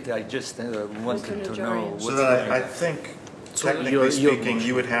right. with it. I just wanted to know. So then I think, So technically your speaking, motion.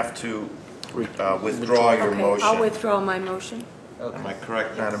 you would have to withdraw your Okay, motion. I'll withdraw my motion. Am I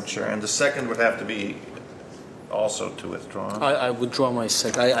correct, Madam Chair? And the second would have to be also to withdraw. I withdraw my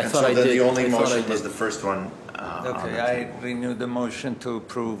second. I And thought so I then did. the only I thought I motion was did. the first one. Okay, I renew the motion to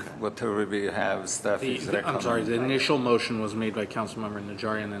approve whatever we have. Staff is recommending. I'm sorry, the initial motion was made by Councilmember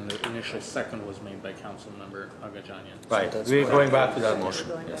Najarian, and the initial second was made by Councilmember Agajanian. Right, we're going back to that motion.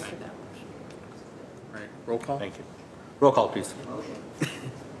 Going Yes. back to that motion. Right, roll call? Thank you. Roll call, please.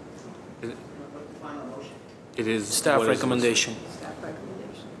 It is. Staff what is this? recommendation. Staff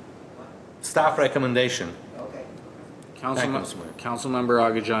recommendation. Staff recommendation. Councilmember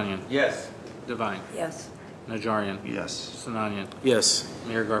Agajanian. Yes. Divine. Yes. Najarian. Yes. Sinanian. Yes.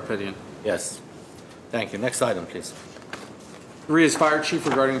 Mayor Garpetian. Yes. Thank you. Next item, please. 3 is Fire Chief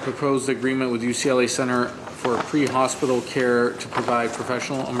regarding proposed agreement with UCLA Center for Pre-Hospital Care to provide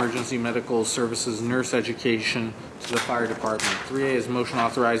professional emergency medical services nurse education to the fire department. 3A is motion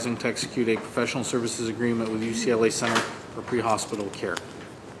authorizing to execute a professional services agreement with UCLA Center for Pre-Hospital Care.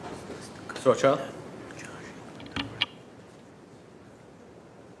 Mr. Rothschild?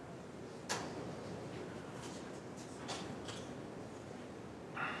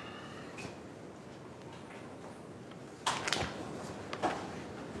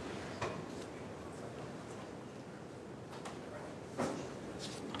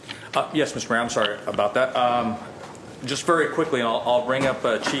 Yes, Mr. Mayor, I'm sorry about that. Just very quickly, and I'll bring up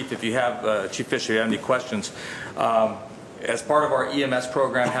Chief if you have, Chief Fisher, if you have any questions. As part of our EMS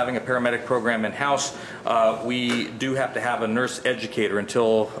program, having a paramedic program in-house, we do have to have a nurse educator.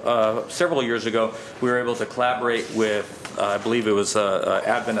 Until several years ago, we were able to collaborate with, I believe it was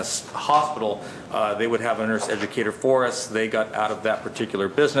Adventist Hospital. They would have a nurse educator for us. They got out of that particular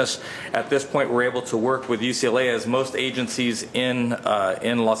business. At this point, we're able to work with UCLA, as most agencies in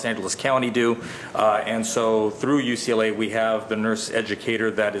Los Angeles County do. And so through UCLA, we have the nurse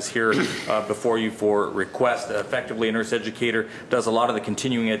educator that is here before you for request. Effectively, a nurse educator does a lot of the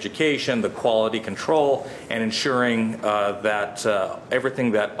continuing education, the quality control, and ensuring that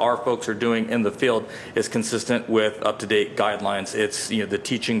everything that our folks are doing in the field is consistent with up-to-date state guidelines. It's the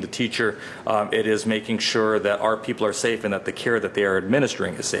teaching the teacher. It is making sure that our people are safe and that the care that they are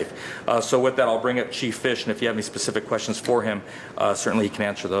administering is safe. So with that, I'll bring up Chief Fish, and if you have any specific questions for him, certainly he can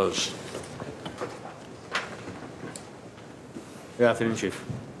answer those. Good afternoon, Chief.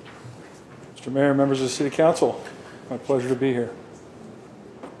 Mr. Mayor, members of the City Council, my pleasure to be here.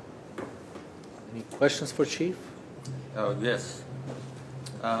 Any questions for Chief? Oh, yes.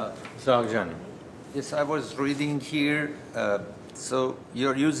 Mr. Agajanian. Yes, I was reading here, so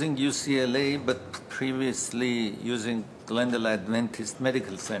you're using UCLA, but previously using Glendale Adventist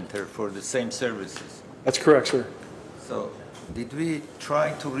Medical Center for the same services. That's correct, sir. So did we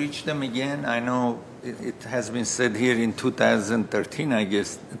try to reach them again? I know it has been said here in 2013, I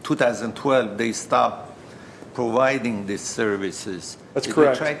guess, 2012, they stopped providing these services. That's did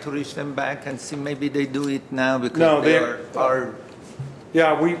correct. Did we try to reach them back and see maybe they do it now because No, they are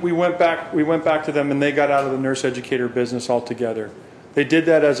yeah, we went back to them and they got out of the nurse educator business altogether. They did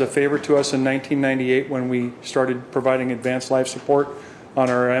that as a favor to us in 1998 when we started providing advanced life support on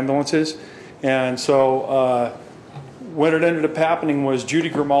our ambulances. And so what it ended up happening was Judy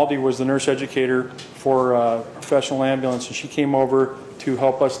Grimaldi was the nurse educator for professional ambulance, and she came over to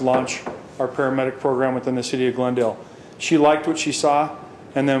help us launch our paramedic program within the city of Glendale. She liked what she saw,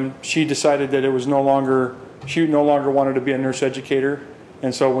 and then she decided that it was she no longer wanted to be a nurse educator.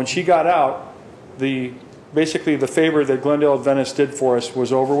 And so when she got out, basically the favor that Glendale Adventist did for us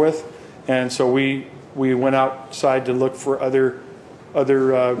was over with. And so we went outside to look for other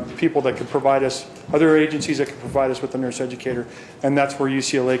people that could provide us, other agencies that could provide us with a nurse educator. And that's where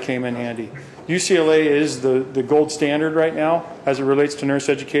UCLA came in handy. UCLA is the gold standard right now as it relates to nurse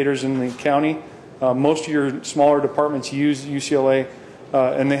educators in the county. Most of your smaller departments use UCLA.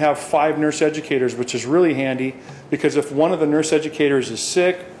 And they have 5 nurse educators, which is really handy because if one of the nurse educators is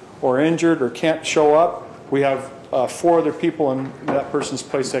sick or injured or can't show up, we have 4 other people in that person's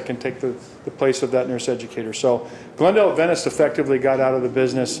place that can take the place of that nurse educator. So Glendale Adventist effectively got out of the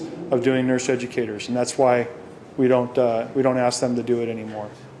business of doing nurse educators, and that's why we don't ask them to do it anymore.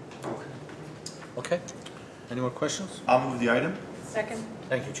 Okay. Any more questions? I'll move the item. Second.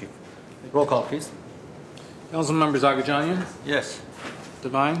 Thank you, Chief. Roll call, please. Council members Agajanian, yes.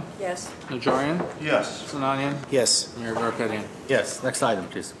 Devine, Yes. Najarian, Yes. Sinanian, Yes. Mayor Garpetian. Yes. Next item,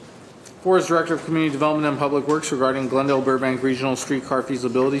 please. 4 is Director of Community Development and Public Works regarding Glendale Burbank Regional Streetcar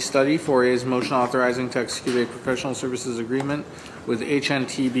Feasibility Study. 4A is motion authorizing to execute a professional services agreement with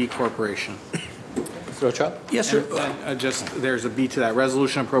HNTB Corporation. Mr. Ochoa? Yes, sir. And there's a B to that.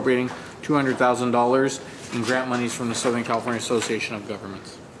 Resolution appropriating $200,000 in grant monies from the Southern California Association of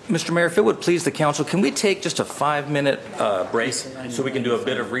Governments. Mr. Mayor, if it would please the council, can we take just a 5-minute break so we can do a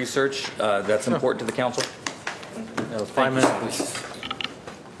bit of research that's important to the council? 5 minutes, please.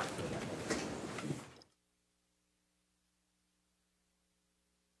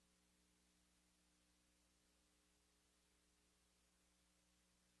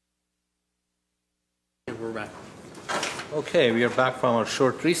 We're back. Okay, we are back from our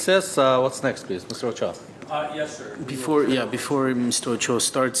short recess. What's next, please? Mr. Ochoa? Yes, sir. Before Mr. Ochoa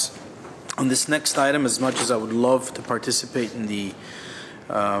starts, on this next item, as much as I would love to participate in the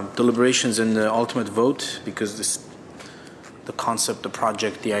deliberations and the ultimate vote, because the concept, the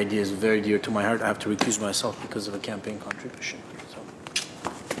project, the idea is very dear to my heart, I have to recuse myself because of a campaign contribution. So,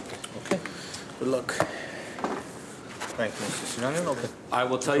 Okay. good luck. Thank you, Mr. Sinanian. Okay. I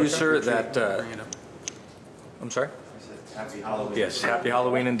will tell you, sir, that I'm sorry? Happy Halloween. Yes, happy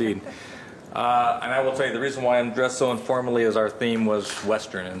Halloween indeed. And I will tell you, the reason why I'm dressed so informally is our theme was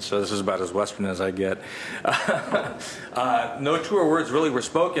Western, and so this is about as Western as I get. No truer words really were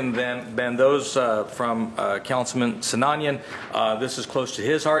spoken than those from Councilman Sinanian. This is close to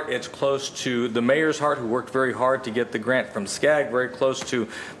his heart. It's close to the mayor's heart, who worked very hard to get the grant from SCAG, very close to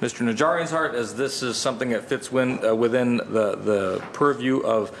Mr. Najarian's heart, as this is something that fits within the purview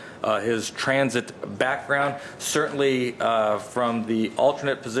of his transit background. Certainly from the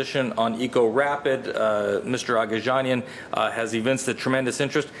alternate position on Eco Rapid, Mr. Agajanian has evinced a tremendous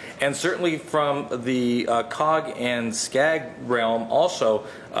interest, and certainly from the COG and SCAG realm also,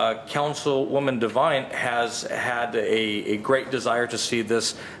 Councilwoman Devine has had a great desire to see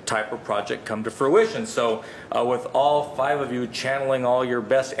this type of project come to fruition. So with all 5 of you channeling all your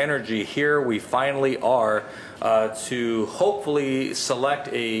best energy, here we finally are to hopefully select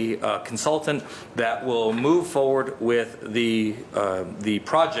a consultant that will move forward with the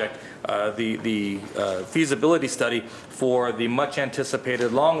project, the feasibility study for the much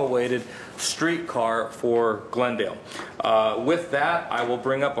anticipated, long awaited streetcar for Glendale. With that, I will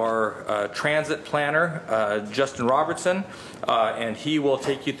bring up our transit planner, Justin Robertson, and he will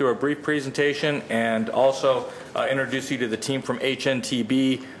take you through a brief presentation and also introduce you to the team from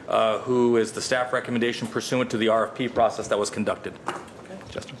HNTB, who is the staff recommendation pursuant to the RFP process that was conducted. Okay,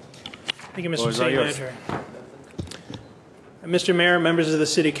 Justin. Thank you, Mr. City Manager. Mr. Mayor, members of the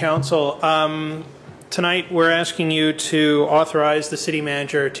City Council, tonight we're asking you to authorize the City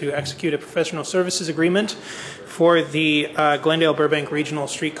Manager to execute a professional services agreement for the Glendale Burbank Regional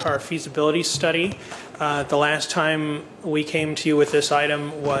Streetcar Feasibility Study. The last time we came to you with this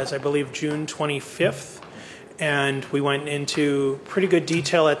item was, I believe, June 25th. And we went into pretty good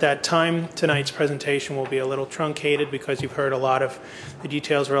detail at that time. Tonight's presentation will be a little truncated because you've heard a lot of the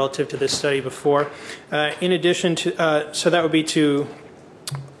details relative to this study before. In addition to, so that would be to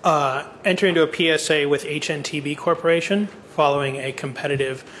enter into a PSA with HNTB Corporation following a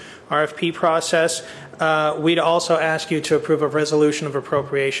competitive RFP process. We'd also ask you to approve a resolution of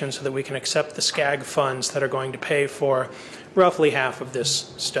appropriation so that we can accept the SCAG funds that are going to pay for roughly half of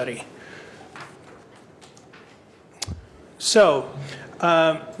this study. So,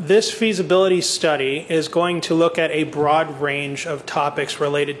 this feasibility study is going to look at a broad range of topics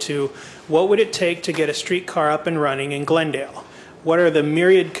related to what would it take to get a streetcar up and running in Glendale? What are the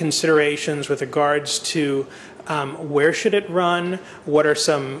myriad considerations with regards to where should it run? What are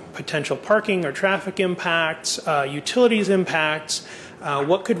some potential parking or traffic impacts, utilities impacts?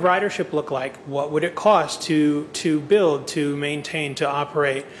 What could ridership look like? What would it cost to build, to maintain, to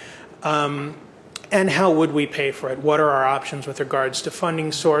operate? And how would we pay for it? What are our options with regards to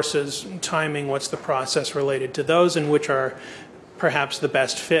funding sources, timing, what's the process related to those, and which are perhaps the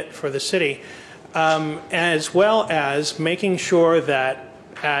best fit for the city? As well as making sure that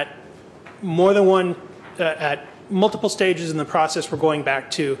at multiple stages in the process, we're going back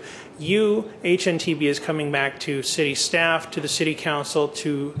to you, HNTB is coming back to city staff, to the city council,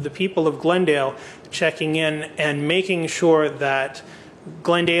 to the people of Glendale, checking in and making sure that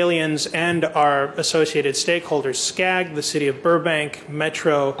Glendalians and our associated stakeholders, SCAG, the City of Burbank,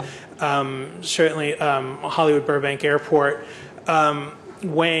 Metro, certainly Hollywood Burbank Airport,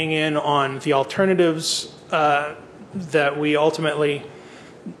 weighing in on the alternatives that we ultimately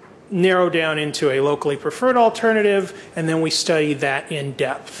narrow down into a locally preferred alternative, and then we study that in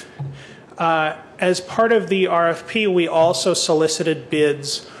depth. As part of the RFP, we also solicited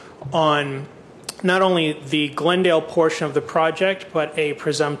bids on not only the Glendale portion of the project, but a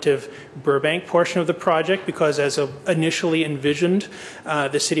presumptive Burbank portion of the project, because as initially envisioned,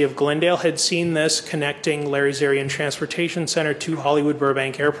 the city of Glendale had seen this connecting Larry Zarian Transportation Center to Hollywood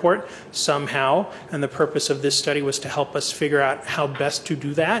Burbank Airport somehow, and the purpose of this study was to help us figure out how best to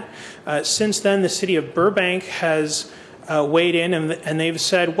do that. Since then, the city of Burbank has weighed in, and they've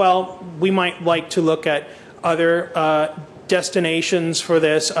said, well, we might like to look at other destinations for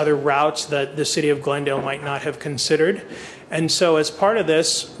this, other routes that the city of Glendale might not have considered. And so as part of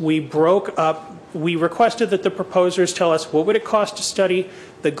this, we requested that the proposers tell us what would it cost to study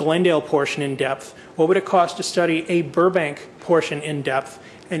the Glendale portion in depth, what would it cost to study a Burbank portion in depth,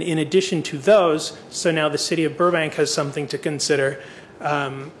 and in addition to those, so now the city of Burbank has something to consider.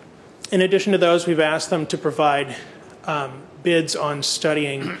 In addition to those, we've asked them to provide bids on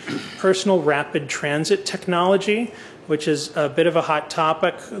studying personal rapid transit technology, which is a bit of a hot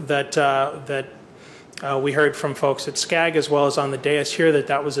topic that we heard from folks at SCAG as well as on the dais here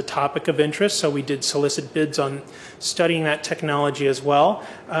that was a topic of interest. So we did solicit bids on studying that technology as well.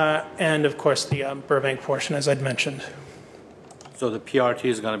 And of course the Burbank portion, as I'd mentioned. So the PRT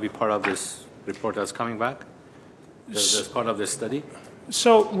is going to be part of this report that's coming back? As part of this study?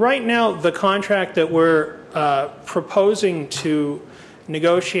 So right now the contract that we're proposing to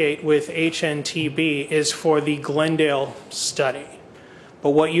negotiate with HNTB is for the Glendale study. But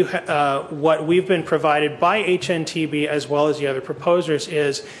what we've been provided by HNTB as well as the other proposers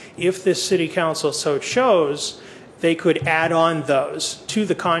is if the city council so chose, they could add on those to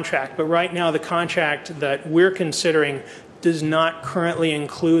the contract. But right now the contract that we're considering does not currently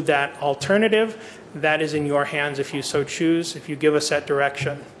include that alternative. That is in your hands if you so choose, if you give us that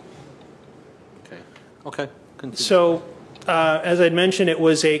direction. Okay. Continue. So as I'd mentioned, it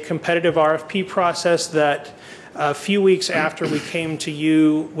was a competitive RFP process that a few weeks after we came to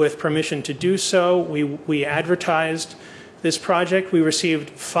you with permission to do so, we advertised this project. We received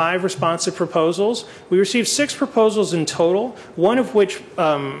 5 responsive proposals. We received 6 proposals in total, one of which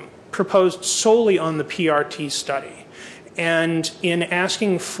proposed solely on the PRT study. And in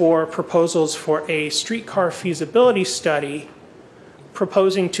asking for proposals for a streetcar feasibility study,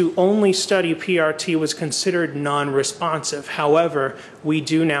 proposing to only study PRT was considered non-responsive. However, we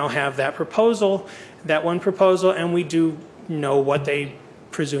do now have that proposal, and we do know what they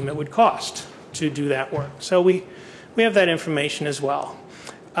presume it would cost to do that work. So we have that information as well.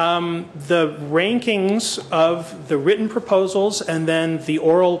 The rankings of the written proposals and then the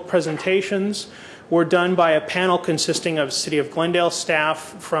oral presentations were done by a panel consisting of City of Glendale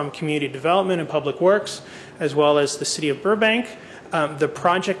staff from Community Development and Public Works, as well as the City of Burbank, the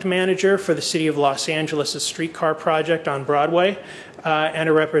project manager for the City of Los Angeles' streetcar project on Broadway, and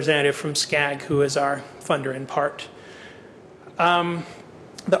a representative from SCAG, who is our funder in part.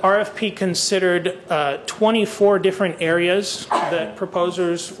 The RFP considered 24 different areas that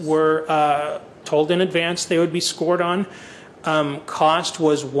proposers were told in advance they would be scored on. Cost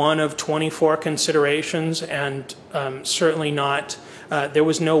was one of 24 considerations, and certainly not, there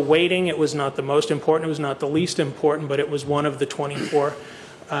was no weighting. It was not the most important, it was not the least important, but it was one of the 24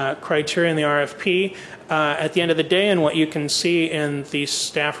 criteria in the RFP. At the end of the day, and what you can see in the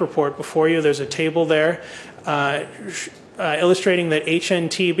staff report before you, there's a table there illustrating that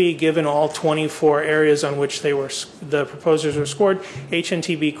HNTB, given all 24 areas on which the proposers were scored,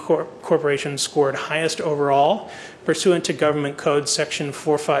 HNTB Corporation scored highest overall, pursuant to Government Code Section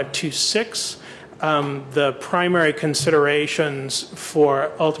 4526. The primary considerations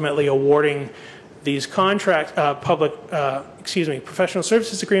for ultimately awarding these professional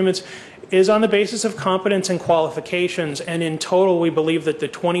services agreements is on the basis of competence and qualifications, and in total we believe that the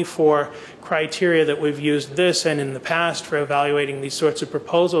 24 criteria that we've used this and in the past for evaluating these sorts of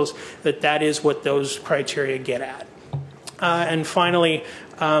proposals, that is what those criteria get at. And finally,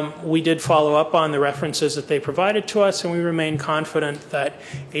 we did follow up on the references that they provided to us, and we remain confident that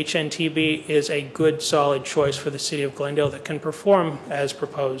HNTB is a good, solid choice for the City of Glendale that can perform as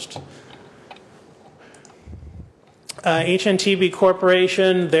proposed. HNTB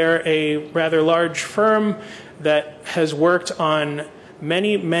Corporation, they're a rather large firm that has worked on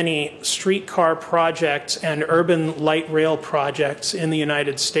many streetcar projects and urban light rail projects in the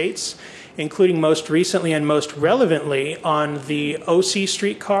United States, including most recently and most relevantly on the OC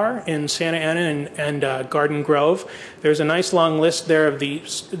streetcar in Santa Ana and Garden Grove. There's a nice long list there of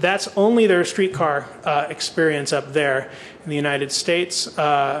that's only their streetcar experience up there in the United States.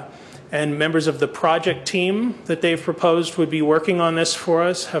 And members of the project team that they've proposed would be working on this for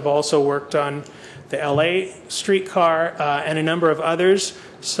us have also worked on the LA streetcar and a number of others,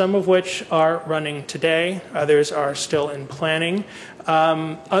 some of which are running today, others are still in planning.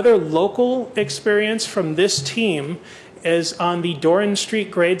 Other local experience from this team is on the Doran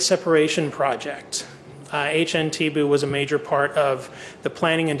Street grade separation project. HNTB was a major part of the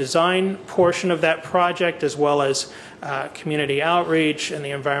planning and design portion of that project, as well as community outreach and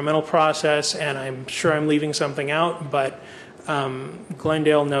the environmental process, and I'm sure I'm leaving something out, but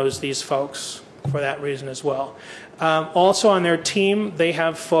Glendale knows these folks for that reason as well. Also on their team, they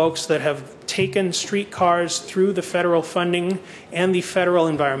have folks that have taken streetcars through the federal funding and the federal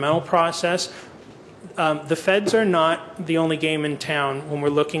environmental process. The feds are not the only game in town when we're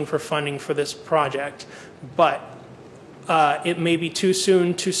looking for funding for this project, but it may be too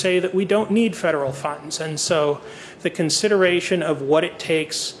soon to say that we don't need federal funds. And so the consideration of what it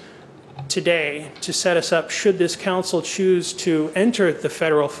takes today to set us up, should this council choose to enter the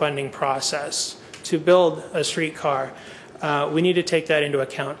federal funding process to build a streetcar, we need to take that into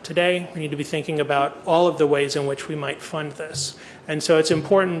account today. We need to be thinking about all of the ways in which we might fund this. And so it's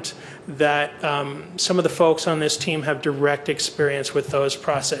important that some of the folks on this team have direct experience with those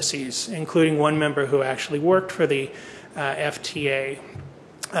processes, including one member who actually worked for the FTA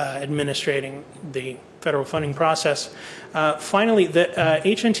administrating the federal funding process. Finally, the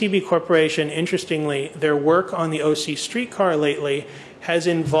HNTB Corporation, interestingly, their work on the OC streetcar lately has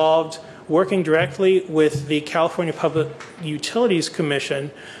involved working directly with the California Public Utilities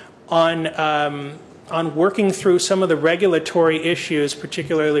Commission on working through some of the regulatory issues,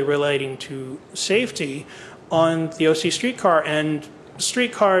 particularly relating to safety, on the OC streetcar. And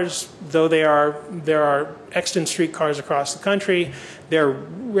streetcars, though there are extant streetcars across the country, they're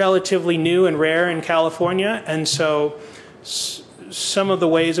relatively new and rare in California, and so some of the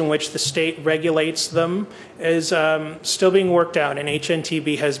ways in which the state regulates them is still being worked out, and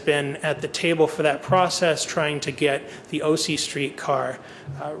HNTB has been at the table for that process, trying to get the OC streetcar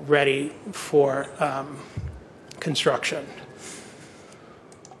ready for construction.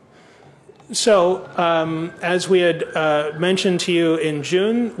 So, as we had mentioned to you in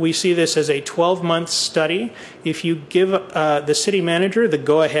June, we see this as a 12-month study. If you give the city manager the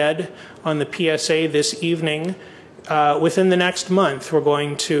go-ahead on the PSA this evening, within the next month, we're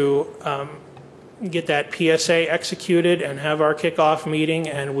going to get that PSA executed and have our kickoff meeting,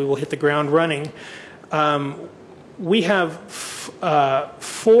 and we will hit the ground running. We have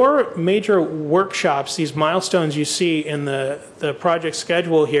 4 major workshops, these milestones you see in the project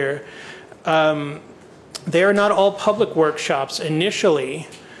schedule here. They are not all public workshops initially.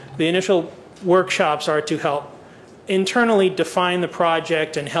 The initial workshops are to help internally define the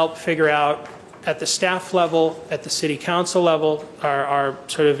project and help figure out at the staff level, at the city council level, our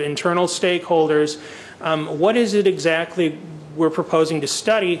sort of internal stakeholders, what is it exactly we're proposing to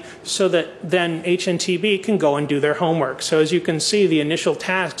study, so that then HNTB can go and do their homework. So as you can see, the initial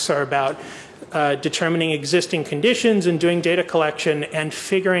tasks are about determining existing conditions and doing data collection and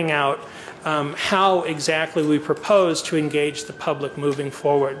figuring out how exactly we propose to engage the public moving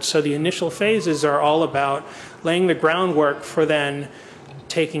forward. So the initial phases are all about laying the groundwork for then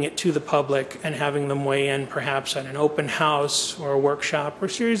taking it to the public and having them weigh in perhaps at an open house or a workshop or a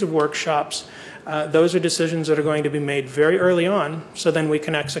series of workshops. Those are decisions that are going to be made very early on, so then we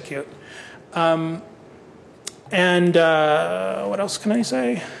can execute. What else can I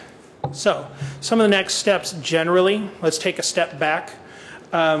say? So some of the next steps generally, let's take a step back.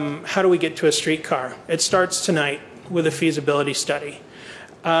 How do we get to a streetcar? It starts tonight with a feasibility study.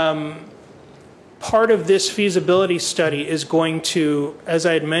 Part of this feasibility study is going to, as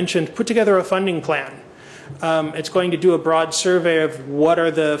I had mentioned, put together a funding plan. It's going to do a broad survey of what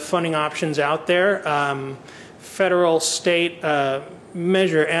are the funding options out there. Federal, state,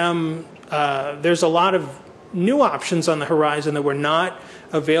 Measure M. There's a lot of new options on the horizon that were not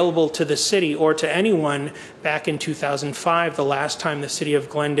available to the city or to anyone back in 2005, the last time the city of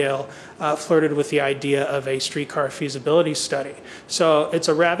Glendale flirted with the idea of a streetcar feasibility study. So it's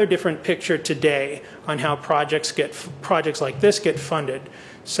a rather different picture today on how projects like this get funded.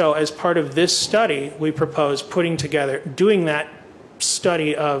 So as part of this study, we propose doing that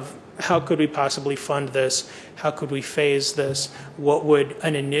study of how could we possibly fund this, how could we phase this, what would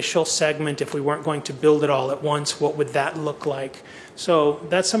an initial segment, if we weren't going to build it all at once, what would that look like? So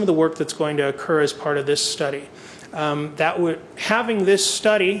that's some of the work that's going to occur as part of this study. Having this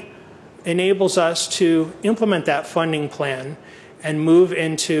study enables us to implement that funding plan and move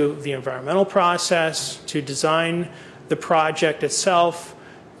into the environmental process, to design the project itself,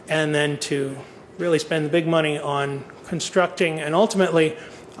 and then to really spend the big money on constructing and ultimately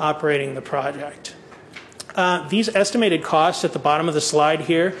operating the project. These estimated costs at the bottom of the slide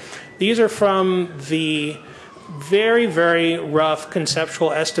here, these are from the very, very rough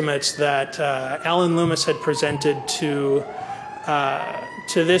conceptual estimates that Alan Loomis had presented to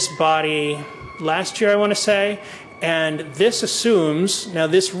this body last year, I want to say. And this assumes, now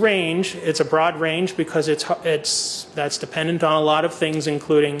this range, it's a broad range because that's dependent on a lot of things,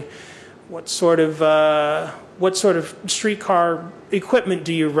 including what sort of streetcar equipment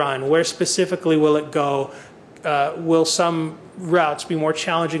do you run? Where specifically will it go? Will some routes be more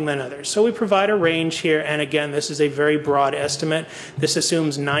challenging than others? So we provide a range here, and again, this is a very broad estimate. This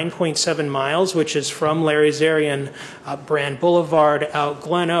assumes 9.7 miles, which is from Larry Zarian, Brand Boulevard, out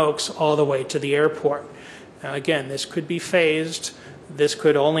Glen Oaks, all the way to the airport. Now again, this could be phased. This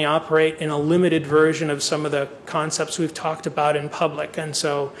could only operate in a limited version of some of the concepts we've talked about in public, and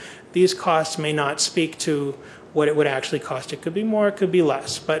so these costs may not speak to what it would actually cost. It could be more, it could be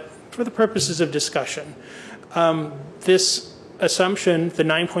less, but for the purposes of discussion. This assumption, the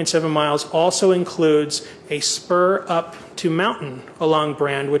 9.7 miles, also includes a spur up to mountain along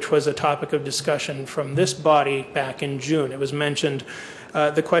Brand, which was a topic of discussion from this body back in June. It was mentioned,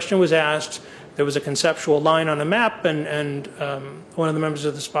 the question was asked, there was a conceptual line on a map, and one of the members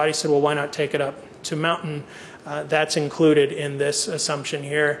of this body said, well, why not take it up to mountain? That's included in this assumption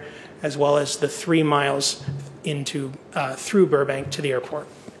here, as well as the 3 miles through Burbank to the airport.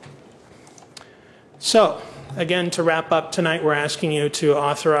 So, again, to wrap up tonight, we're asking you to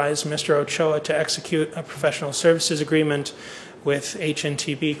authorize Mr. Ochoa to execute a professional services agreement with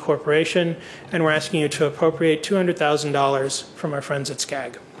HNTB Corporation, and we're asking you to appropriate $200,000 from our friends at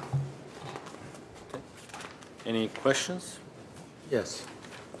SCAG. Any questions? Yes.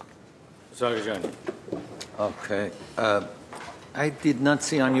 Mr. Agajanian. Okay. I did not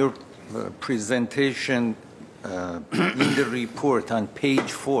see on your presentation in the report on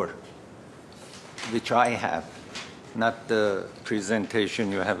page 4, which I have, not the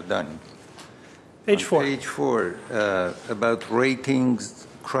presentation you have done. Page 4. Page 4, about ratings,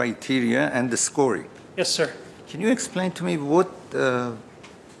 criteria, and the scoring. Yes, sir. Can you explain to me what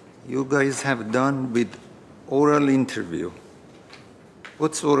you guys have done with oral interview?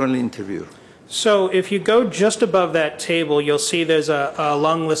 What's oral interview? So if you go just above that table, you'll see there's a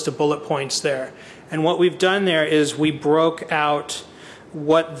long list of bullet points there. And what we've done there is we broke out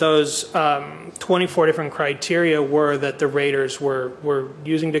what those 24 different criteria were that the raters were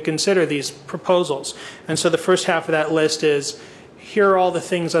using to consider these proposals. And so the first half of that list is, here are all the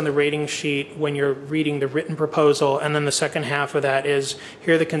things on the rating sheet when you're reading the written proposal, and then the second half of that is,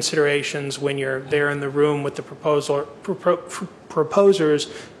 here are the considerations when you're there in the room with the proposers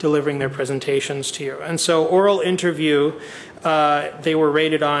delivering their presentations to you. And so oral interview, they were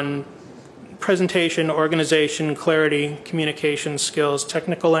rated on presentation, organization, clarity, communication skills,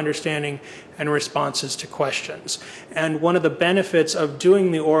 technical understanding, and responses to questions. And one of the benefits of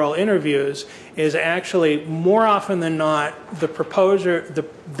doing the oral interviews is actually, more often than not, the proposer,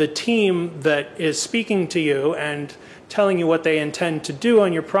 the team that is speaking to you and telling you what they intend to do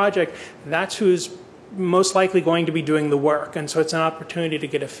on your project, that's who's most likely going to be doing the work. And so it's an opportunity to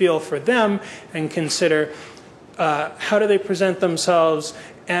get a feel for them and consider how do they present themselves,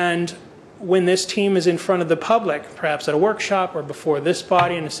 and when this team is in front of the public, perhaps at a workshop or before this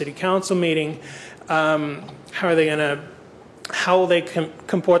body in a city council meeting, how will they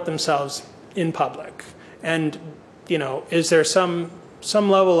comport themselves in public? And, you know, is there some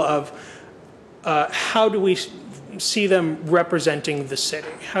level of how do we see them representing the city?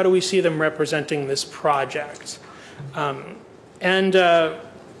 How do we see them representing this project? And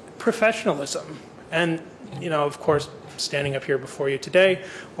professionalism. And, you know, of course, standing up here before you today,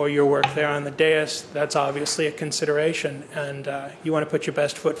 or your work there on the dais, that's obviously a consideration, and you want to put your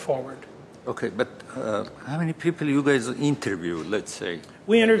best foot forward. Okay, but how many people you guys interviewed, let's say?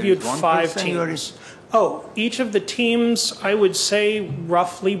 We interviewed 5 teams. Oh, each of the teams, I would say,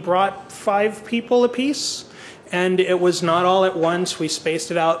 roughly brought 5 people apiece, and it was not all at once. We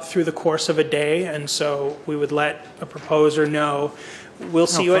spaced it out through the course of a day, and so we would let a proposer know, we'll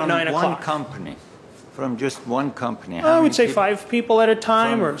see you at 9 o'clock. One company. From just one company? I would say 5 people at a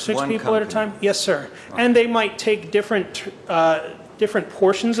time, or 6 people at a time. Yes, sir. Okay. And they might take different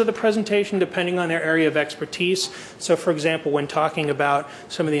portions of the presentation depending on their area of expertise. So, for example, when talking about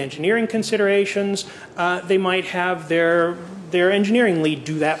some of the engineering considerations, they might have their engineering lead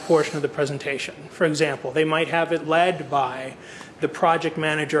do that portion of the presentation. For example, they might have it led by the project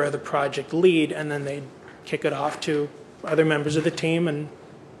manager or the project lead, and then they kick it off to other members of the team, and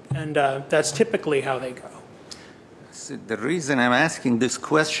that's typically how they go. So the reason I'm asking this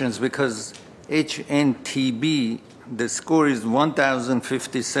question is because HNTB, the score is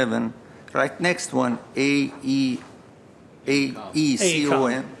 1,057. Right next one, AECOM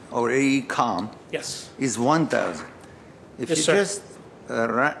or AECOM, yes, is 1,000. If yes, you sir. just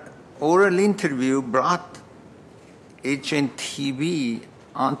oral interview brought HNTB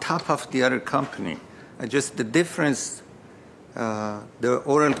on top of the other company, just the difference. The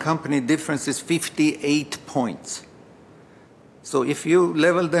oral company difference is 58 points. So if you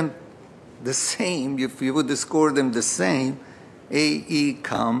level them the same, if you would score them the same,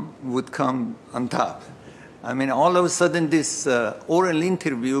 AECOM would come on top. I mean, all of a sudden this oral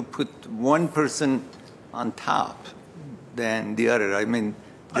interview put one person on top than the other. I mean,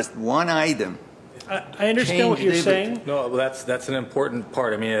 just one item. I understand what you're saying. No, that's an important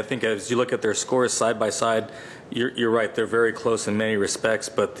part. I mean, I think as you look at their scores side by side, you're right. They're very close in many respects,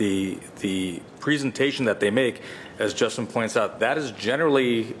 but the presentation that they make, as Justin points out, that is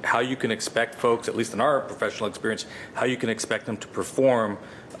generally how you can expect folks, at least in our professional experience, how you can expect them to perform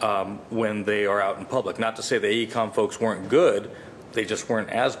when they are out in public. Not to say the AECOM folks weren't good, they just weren't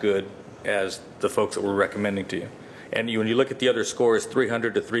as good as the folks that we're recommending to you. And when you look at the other scores,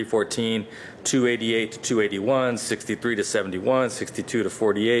 300 to 314, 288 to 281, 63 to 71, 62 to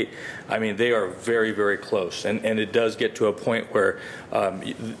 48, I mean, they are very, very close. And it does get to a point where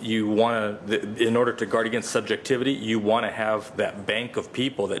you want to, in order to guard against subjectivity, you want to have that bank of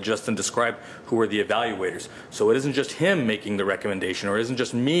people that Justin described who are the evaluators. So it isn't just him making the recommendation, or it isn't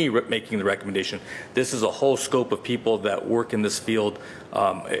just me making the recommendation. This is a whole scope of people that work in this field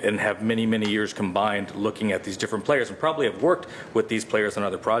and have many, many years combined looking at these different players, and probably have worked with these players on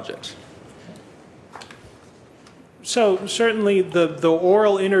other projects. So certainly the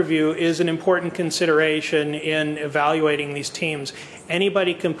oral interview is an important consideration in evaluating these teams.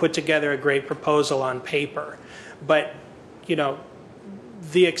 Anybody can put together a great proposal on paper, but you know,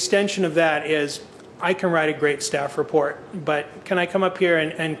 the extension of that is I can write a great staff report, but can I come up here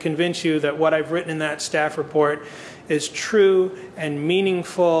and convince you that what I've written in that staff report is true and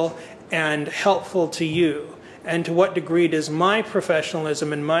meaningful and helpful to you? And to what degree does my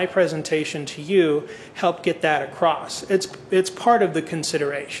professionalism and my presentation to you help get that across? It's part of the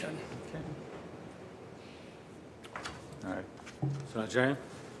consideration. Okay. All right. So, Jerry?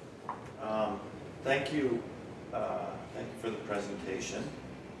 Thank you for the presentation.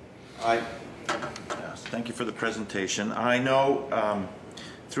 Yes, thank you for the presentation. I know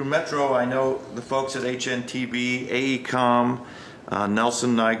through Metro, I know the folks at HNTB, AECom,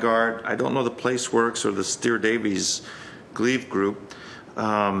 Nelson Nygaard. I don't know the Placeworks or the Steer Davies Glebe Group.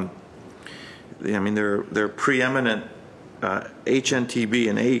 I mean, they're preeminent. HNTB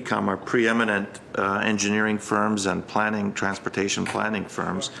and AECom are preeminent engineering firms and transportation planning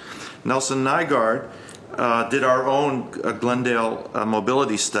firms. Nelson Nygaard did our own Glendale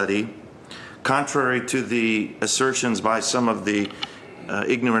mobility study, contrary to the assertions by some of the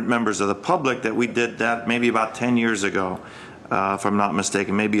ignorant members of the public that we did that maybe about 10 years ago, if I'm not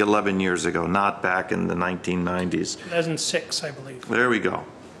mistaken, maybe 11 years ago, not back in the 1990s. 2006, I believe. There we go.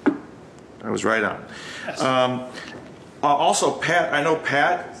 I was right on. Yes. Also, Pat, I know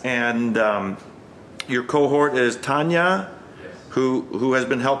Pat and your cohort is Tanya, who has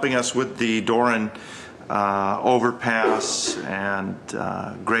been helping us with the Doran overpass and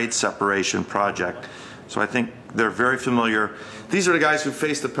grade separation project. So I think they're very familiar. These are the guys who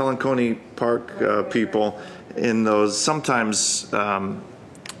face the Pelanconi Park people in those sometimes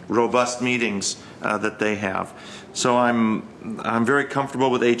robust meetings that they have. So I'm very comfortable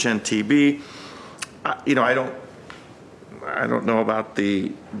with HNTB. You know, I don't know about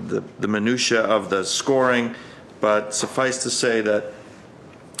the minutia of the scoring, but suffice to say that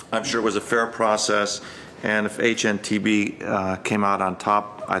I'm sure it was a fair process, and if HNTB came out on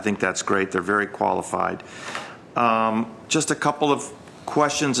top, I think that's great. They're very qualified. Just a couple of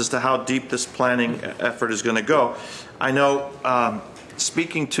questions as to how deep this planning effort is going to go. I know,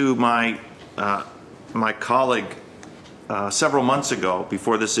 speaking to my colleague several months ago,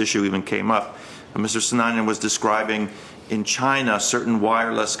 before this issue even came up, Mr. Sinanian was describing in China certain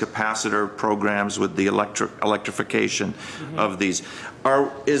wireless capacitor programs with the electrification of these.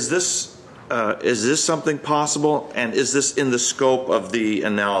 Is this something possible, and is this in the scope of the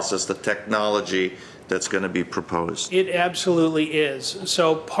analysis, the technology that's going to be proposed? It absolutely is.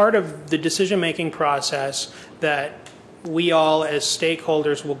 So part of the decision-making process that we all as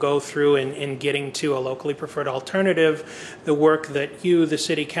stakeholders will go through in getting to a locally preferred alternative, the work that you, the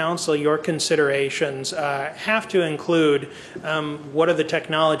City Council, your considerations have to include what are the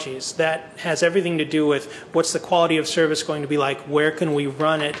technologies. That has everything to do with what's the quality of service going to be like, where can we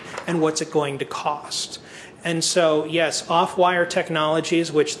run it, and what's it going to cost. And so, yes, off-wire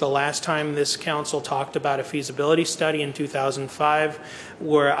technologies, which the last time this council talked about a feasibility study in 2005,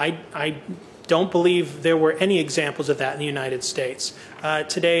 where I don't believe there were any examples of that in the United States.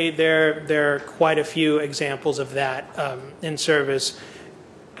 Today, there are quite a few examples of that in service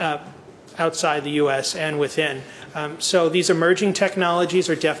outside the U.S. and within. So these emerging technologies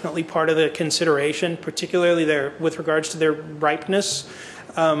are definitely part of the consideration, particularly with regards to their ripeness.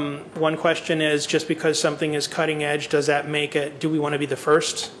 One question is, just because something is cutting edge, does that make it, do we want to be the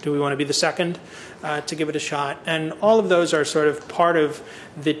first? Do we want to be the second to give it a shot? And all of those are sort of part of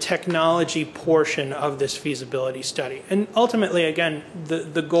the technology portion of this feasibility study. And ultimately, again,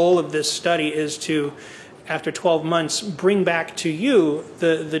 the goal of this study is to, after 12 months, bring back to you,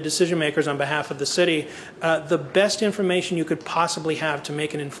 the decision makers on behalf of the city, the best information you could possibly have to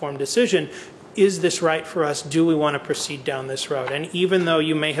make an informed decision. Is this right for us? Do we want to proceed down this road? And even though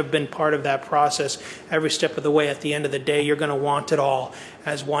you may have been part of that process every step of the way, at the end of the day, you're going to want it all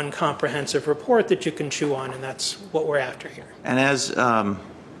as one comprehensive report that you can chew on, and that's what we're after here. And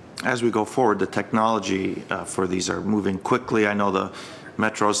as we go forward, the technology for these are moving quickly. I know the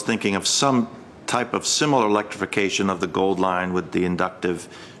Metro's thinking of some type of similar electrification of the Gold Line with the inductive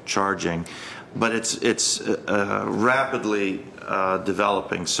charging, but it's rapidly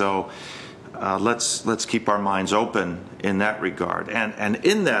developing. So. Let's keep our minds open in that regard. And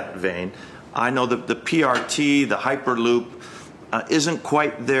in that vein, I know that the PRT, the Hyperloop, isn't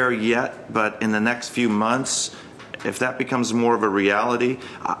quite there yet, but in the next few months, if that becomes more of a reality,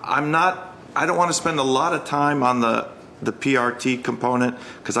 I don't want to spend a lot of time on the PRT component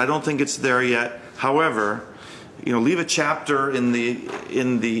because I don't think it's there yet. However, you know, leave a chapter in the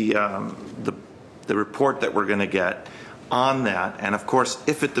report that we're going to get on that, and of course,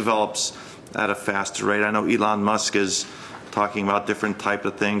 if it develops at a faster rate. I know Elon Musk is talking about different type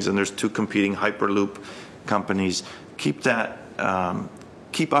of things, and there's two competing Hyperloop companies. Keep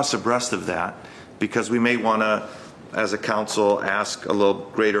us abreast of that, because we may want to, as a council, ask a little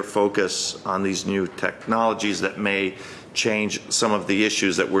greater focus on these new technologies that may change some of the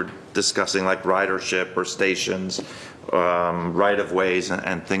issues that we're discussing, like ridership or stations, right-of-ways,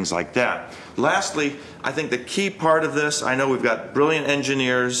 and things like that. Lastly, I think the key part of this, I know we've got brilliant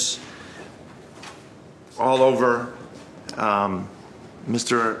engineers all over.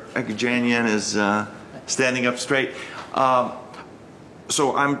 Mr. Agajanian is standing up straight.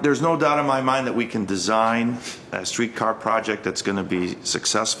 there's no doubt in my mind that we can design a streetcar project that's going to be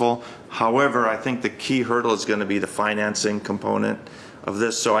successful. However, I think the key hurdle is going to be the financing component of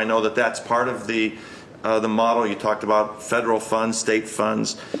this. So I know that that's part of the model. You talked about federal funds, state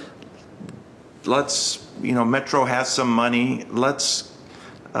funds. Let's, Metro has some money. Let's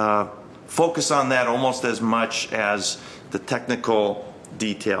focus on that almost as much as the technical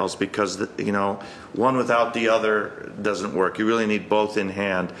details, because one without the other doesn't work. You really need both in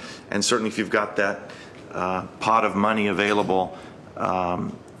hand, and certainly if you've got that pot of money available,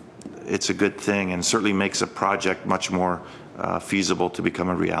 it's a good thing, and certainly makes a project much more feasible to become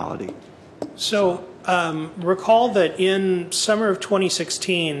a reality. So recall that in summer of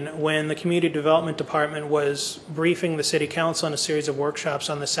 2016, when the Community Development Department was briefing the City Council on a series of workshops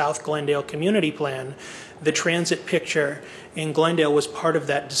on the South Glendale Community Plan, the transit picture in Glendale was part of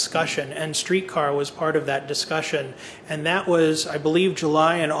that discussion, and streetcar was part of that discussion. And that was, I believe,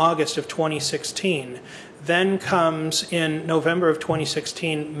 July and August of 2016. Then comes, in November of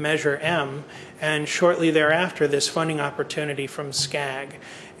 2016, Measure M, and shortly thereafter, this funding opportunity from SCAG.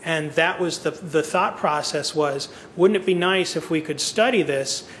 And that was the thought process was, wouldn't it be nice if we could study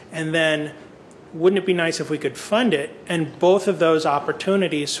this, and then wouldn't it be nice if we could fund it? And both of those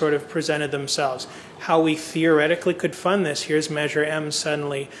opportunities sort of presented themselves. How we theoretically could fund this, here's Measure M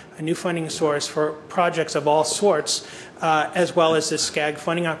suddenly, a new funding source for projects of all sorts, as well as this SCAG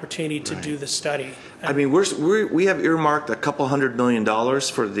funding opportunity to do the study. I mean, we have earmarked a couple $100 million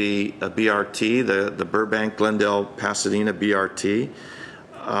for the BRT, the Burbank, Glendale, Pasadena BRT.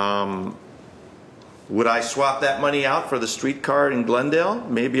 Would I swap that money out for the streetcar in Glendale?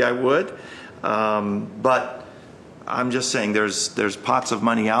 Maybe I would. But I'm just saying there's pots of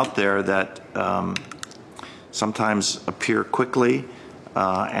money out there that sometimes appear quickly.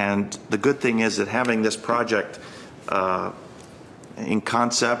 And the good thing is that having this project in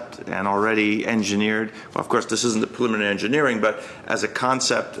concept and already engineered, well, of course this isn't the preliminary engineering, but as a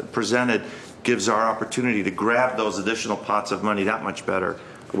concept presented, gives our opportunity to grab those additional pots of money that much better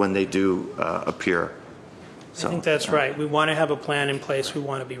when they do appear. So, I think that's right. We want to have a plan in place. We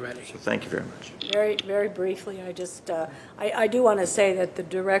want to be ready. So thank you very much. Very, very briefly, I just, I do want to say that the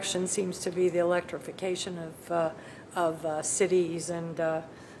direction seems to be the electrification of cities, and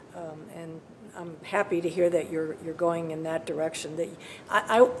I'm happy to hear that you're going in that direction.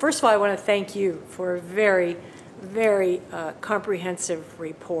 That first of all, I want to thank you for a very, very comprehensive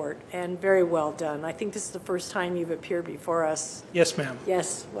report, and very well done. I think this is the first time you've appeared before us. Yes, ma'am.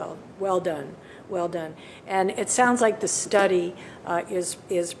 Yes, well done. Well done. And it sounds like the study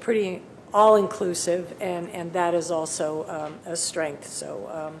is pretty all-inclusive, and that is also a strength.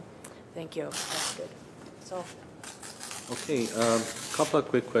 So thank you. That's good. So. Okay, couple of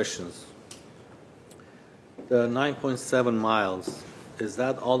quick questions. The 9.7 miles, is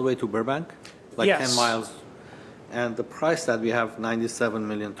that all the way to Burbank? Like yes. 10 miles? And the price that we have, 97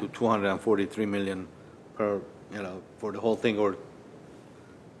 million to 243 million per, for the whole thing, or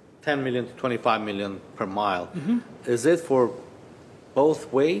 10 million to 25 million per mile. Mm-hmm. Is it for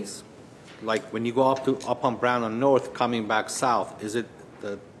both ways? Like when you go up on Brown and North, coming back south, is it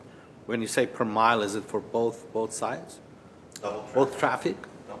when you say per mile, is it for both sides? Double traffic. Both traffic?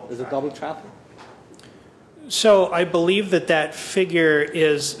 Is it double traffic? So I believe that figure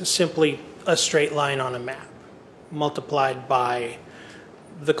is simply a straight line on a map, multiplied by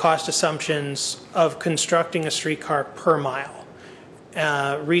the cost assumptions of constructing a streetcar per mile.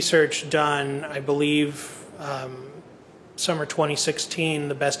 Research done, I believe, summer 2016,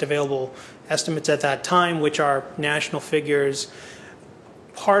 the best available estimates at that time, which are national figures.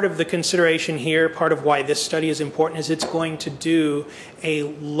 Part of the consideration here, part of why this study is important, is it's going to do a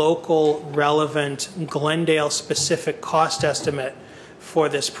local, relevant, Glendale-specific cost estimate for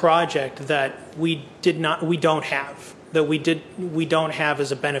this project that we don't have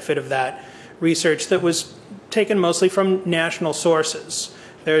as a benefit of that research that was taken mostly from national sources.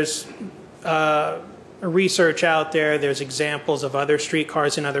 There's research out there, there's examples of other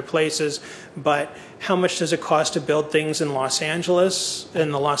streetcars in other places, but how much does it cost to build things in Los Angeles,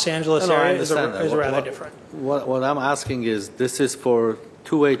 in the Los Angeles area, is rather different. What I'm asking is, this is for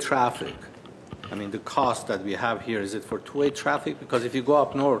two-way traffic. I mean, the cost that we have here, is it for two-way traffic? Because if you go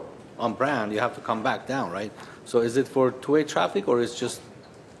up north on Brand, you have to come back down, right? So is it for two-way traffic, or is just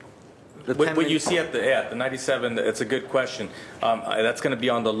what you see at the 97, it's a good question. That's going to be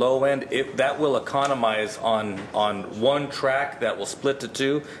on the low end. That will economize on one track that will split to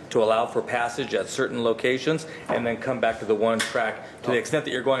two to allow for passage at certain locations, and then come back to the one track to the extent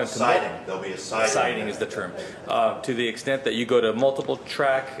that you're going to siding. There'll be a siding. Siding is the term. To the extent that you go to multiple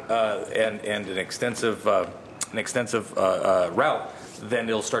track and an extensive route, then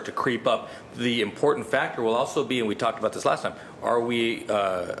it'll start to creep up. The important factor will also be, and we talked about this last time, are we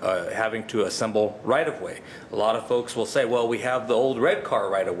having to assemble right-of-way? A lot of folks will say, well, we have the old red car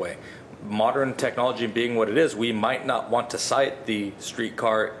right-of-way. Modern technology being what it is, we might not want to site the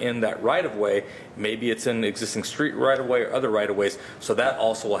streetcar in that right-of-way. Maybe it's in existing street right-of-way or other right-of-ways, so that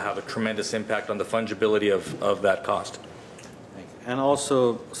also will have a tremendous impact on the fungibility of that cost. And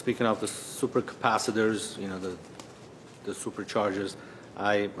also, speaking of the supercapacitors, you know, the superchargers,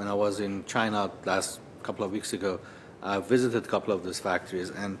 when I was in China last couple of weeks ago, I visited a couple of these factories,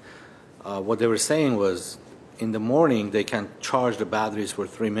 and what they were saying was, in the morning, they can charge the batteries for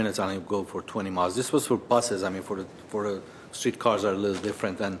 3 minutes and it go for 20 miles. This was for buses. I mean, for the streetcars are a little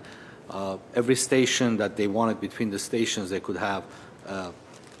different. And every station that they wanted between the stations, they could have a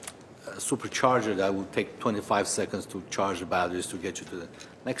supercharger that would take 25 seconds to charge the batteries to get you to the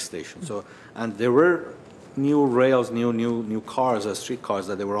next station. So, and there were new rails, new cars, streetcars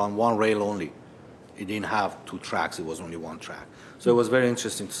that they were on one rail only. It didn't have 2 tracks. It was only 1 track. So it was very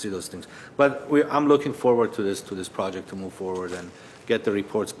interesting to see those things. But I'm looking forward to this project to move forward and get the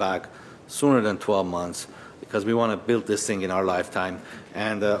reports back sooner than 12 months, because we want to build this thing in our lifetime.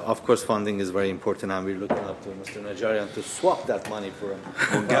 And of course, funding is very important, and we're looking up to Mr. Najarian to swap that money for him.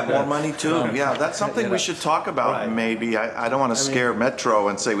 We'll get more money too. Yeah, that's something we should talk about. Right. Maybe I don't want to scare Metro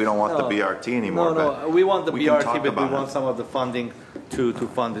and say we don't want the BRT anymore. No, we want the BRT, but we want it. some of the funding to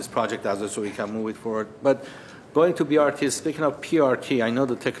fund this project as well, so we can move it forward. But going to BRT, speaking of PRT, I know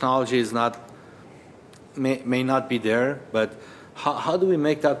the technology is may not be there, but how do we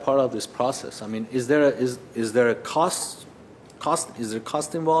make that part of this process? I mean, is there a cost? Is there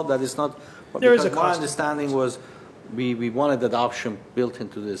cost involved that is not? There is a cost. My understanding was we wanted that option built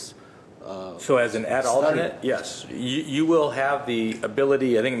into this. So as an ad alternate, yes, you will have the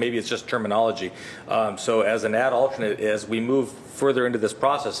ability, I think maybe it's just terminology. So as an ad alternate, as we move further into this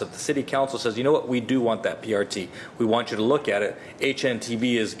process, if the city council says, you know what, we do want that PRT, we want you to look at it,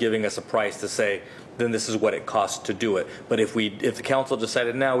 HNTB is giving us a price to say, then this is what it costs to do it. But if the council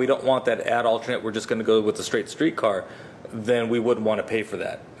decided, now we don't want that ad alternate, we're just going to go with the straight streetcar, then we wouldn't want to pay for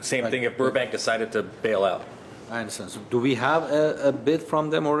that. Same thing if Burbank decided to bail out. I understand. So do we have a bid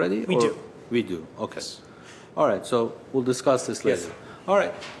from them already? We do. We do. Okay. All right. So we'll discuss this later. Yes. All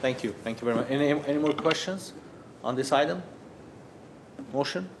right. Thank you. Thank you very much. Any more questions on this item?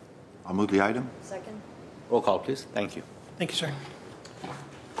 Motion? I'll move the item. Second. Roll call, please. Thank you. Thank you, sir.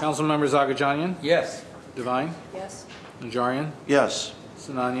 Council members Agajanian, Yes. Devine, Yes. Najarian, Yes.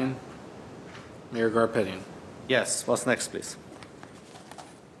 Sinanian, Mayor Garpetian. Yes. What's next, please?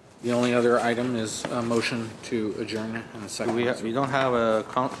 The only other item is a motion to adjourn and a second. We don't have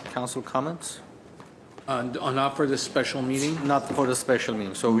council comments? Not for this special meeting? Not for the special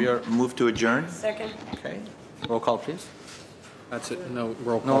meeting. So we are Move to adjourn. Second. okay. Roll call, please. That's it. No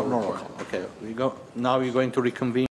roll call. No roll call. Okay. Now we're going to reconvene.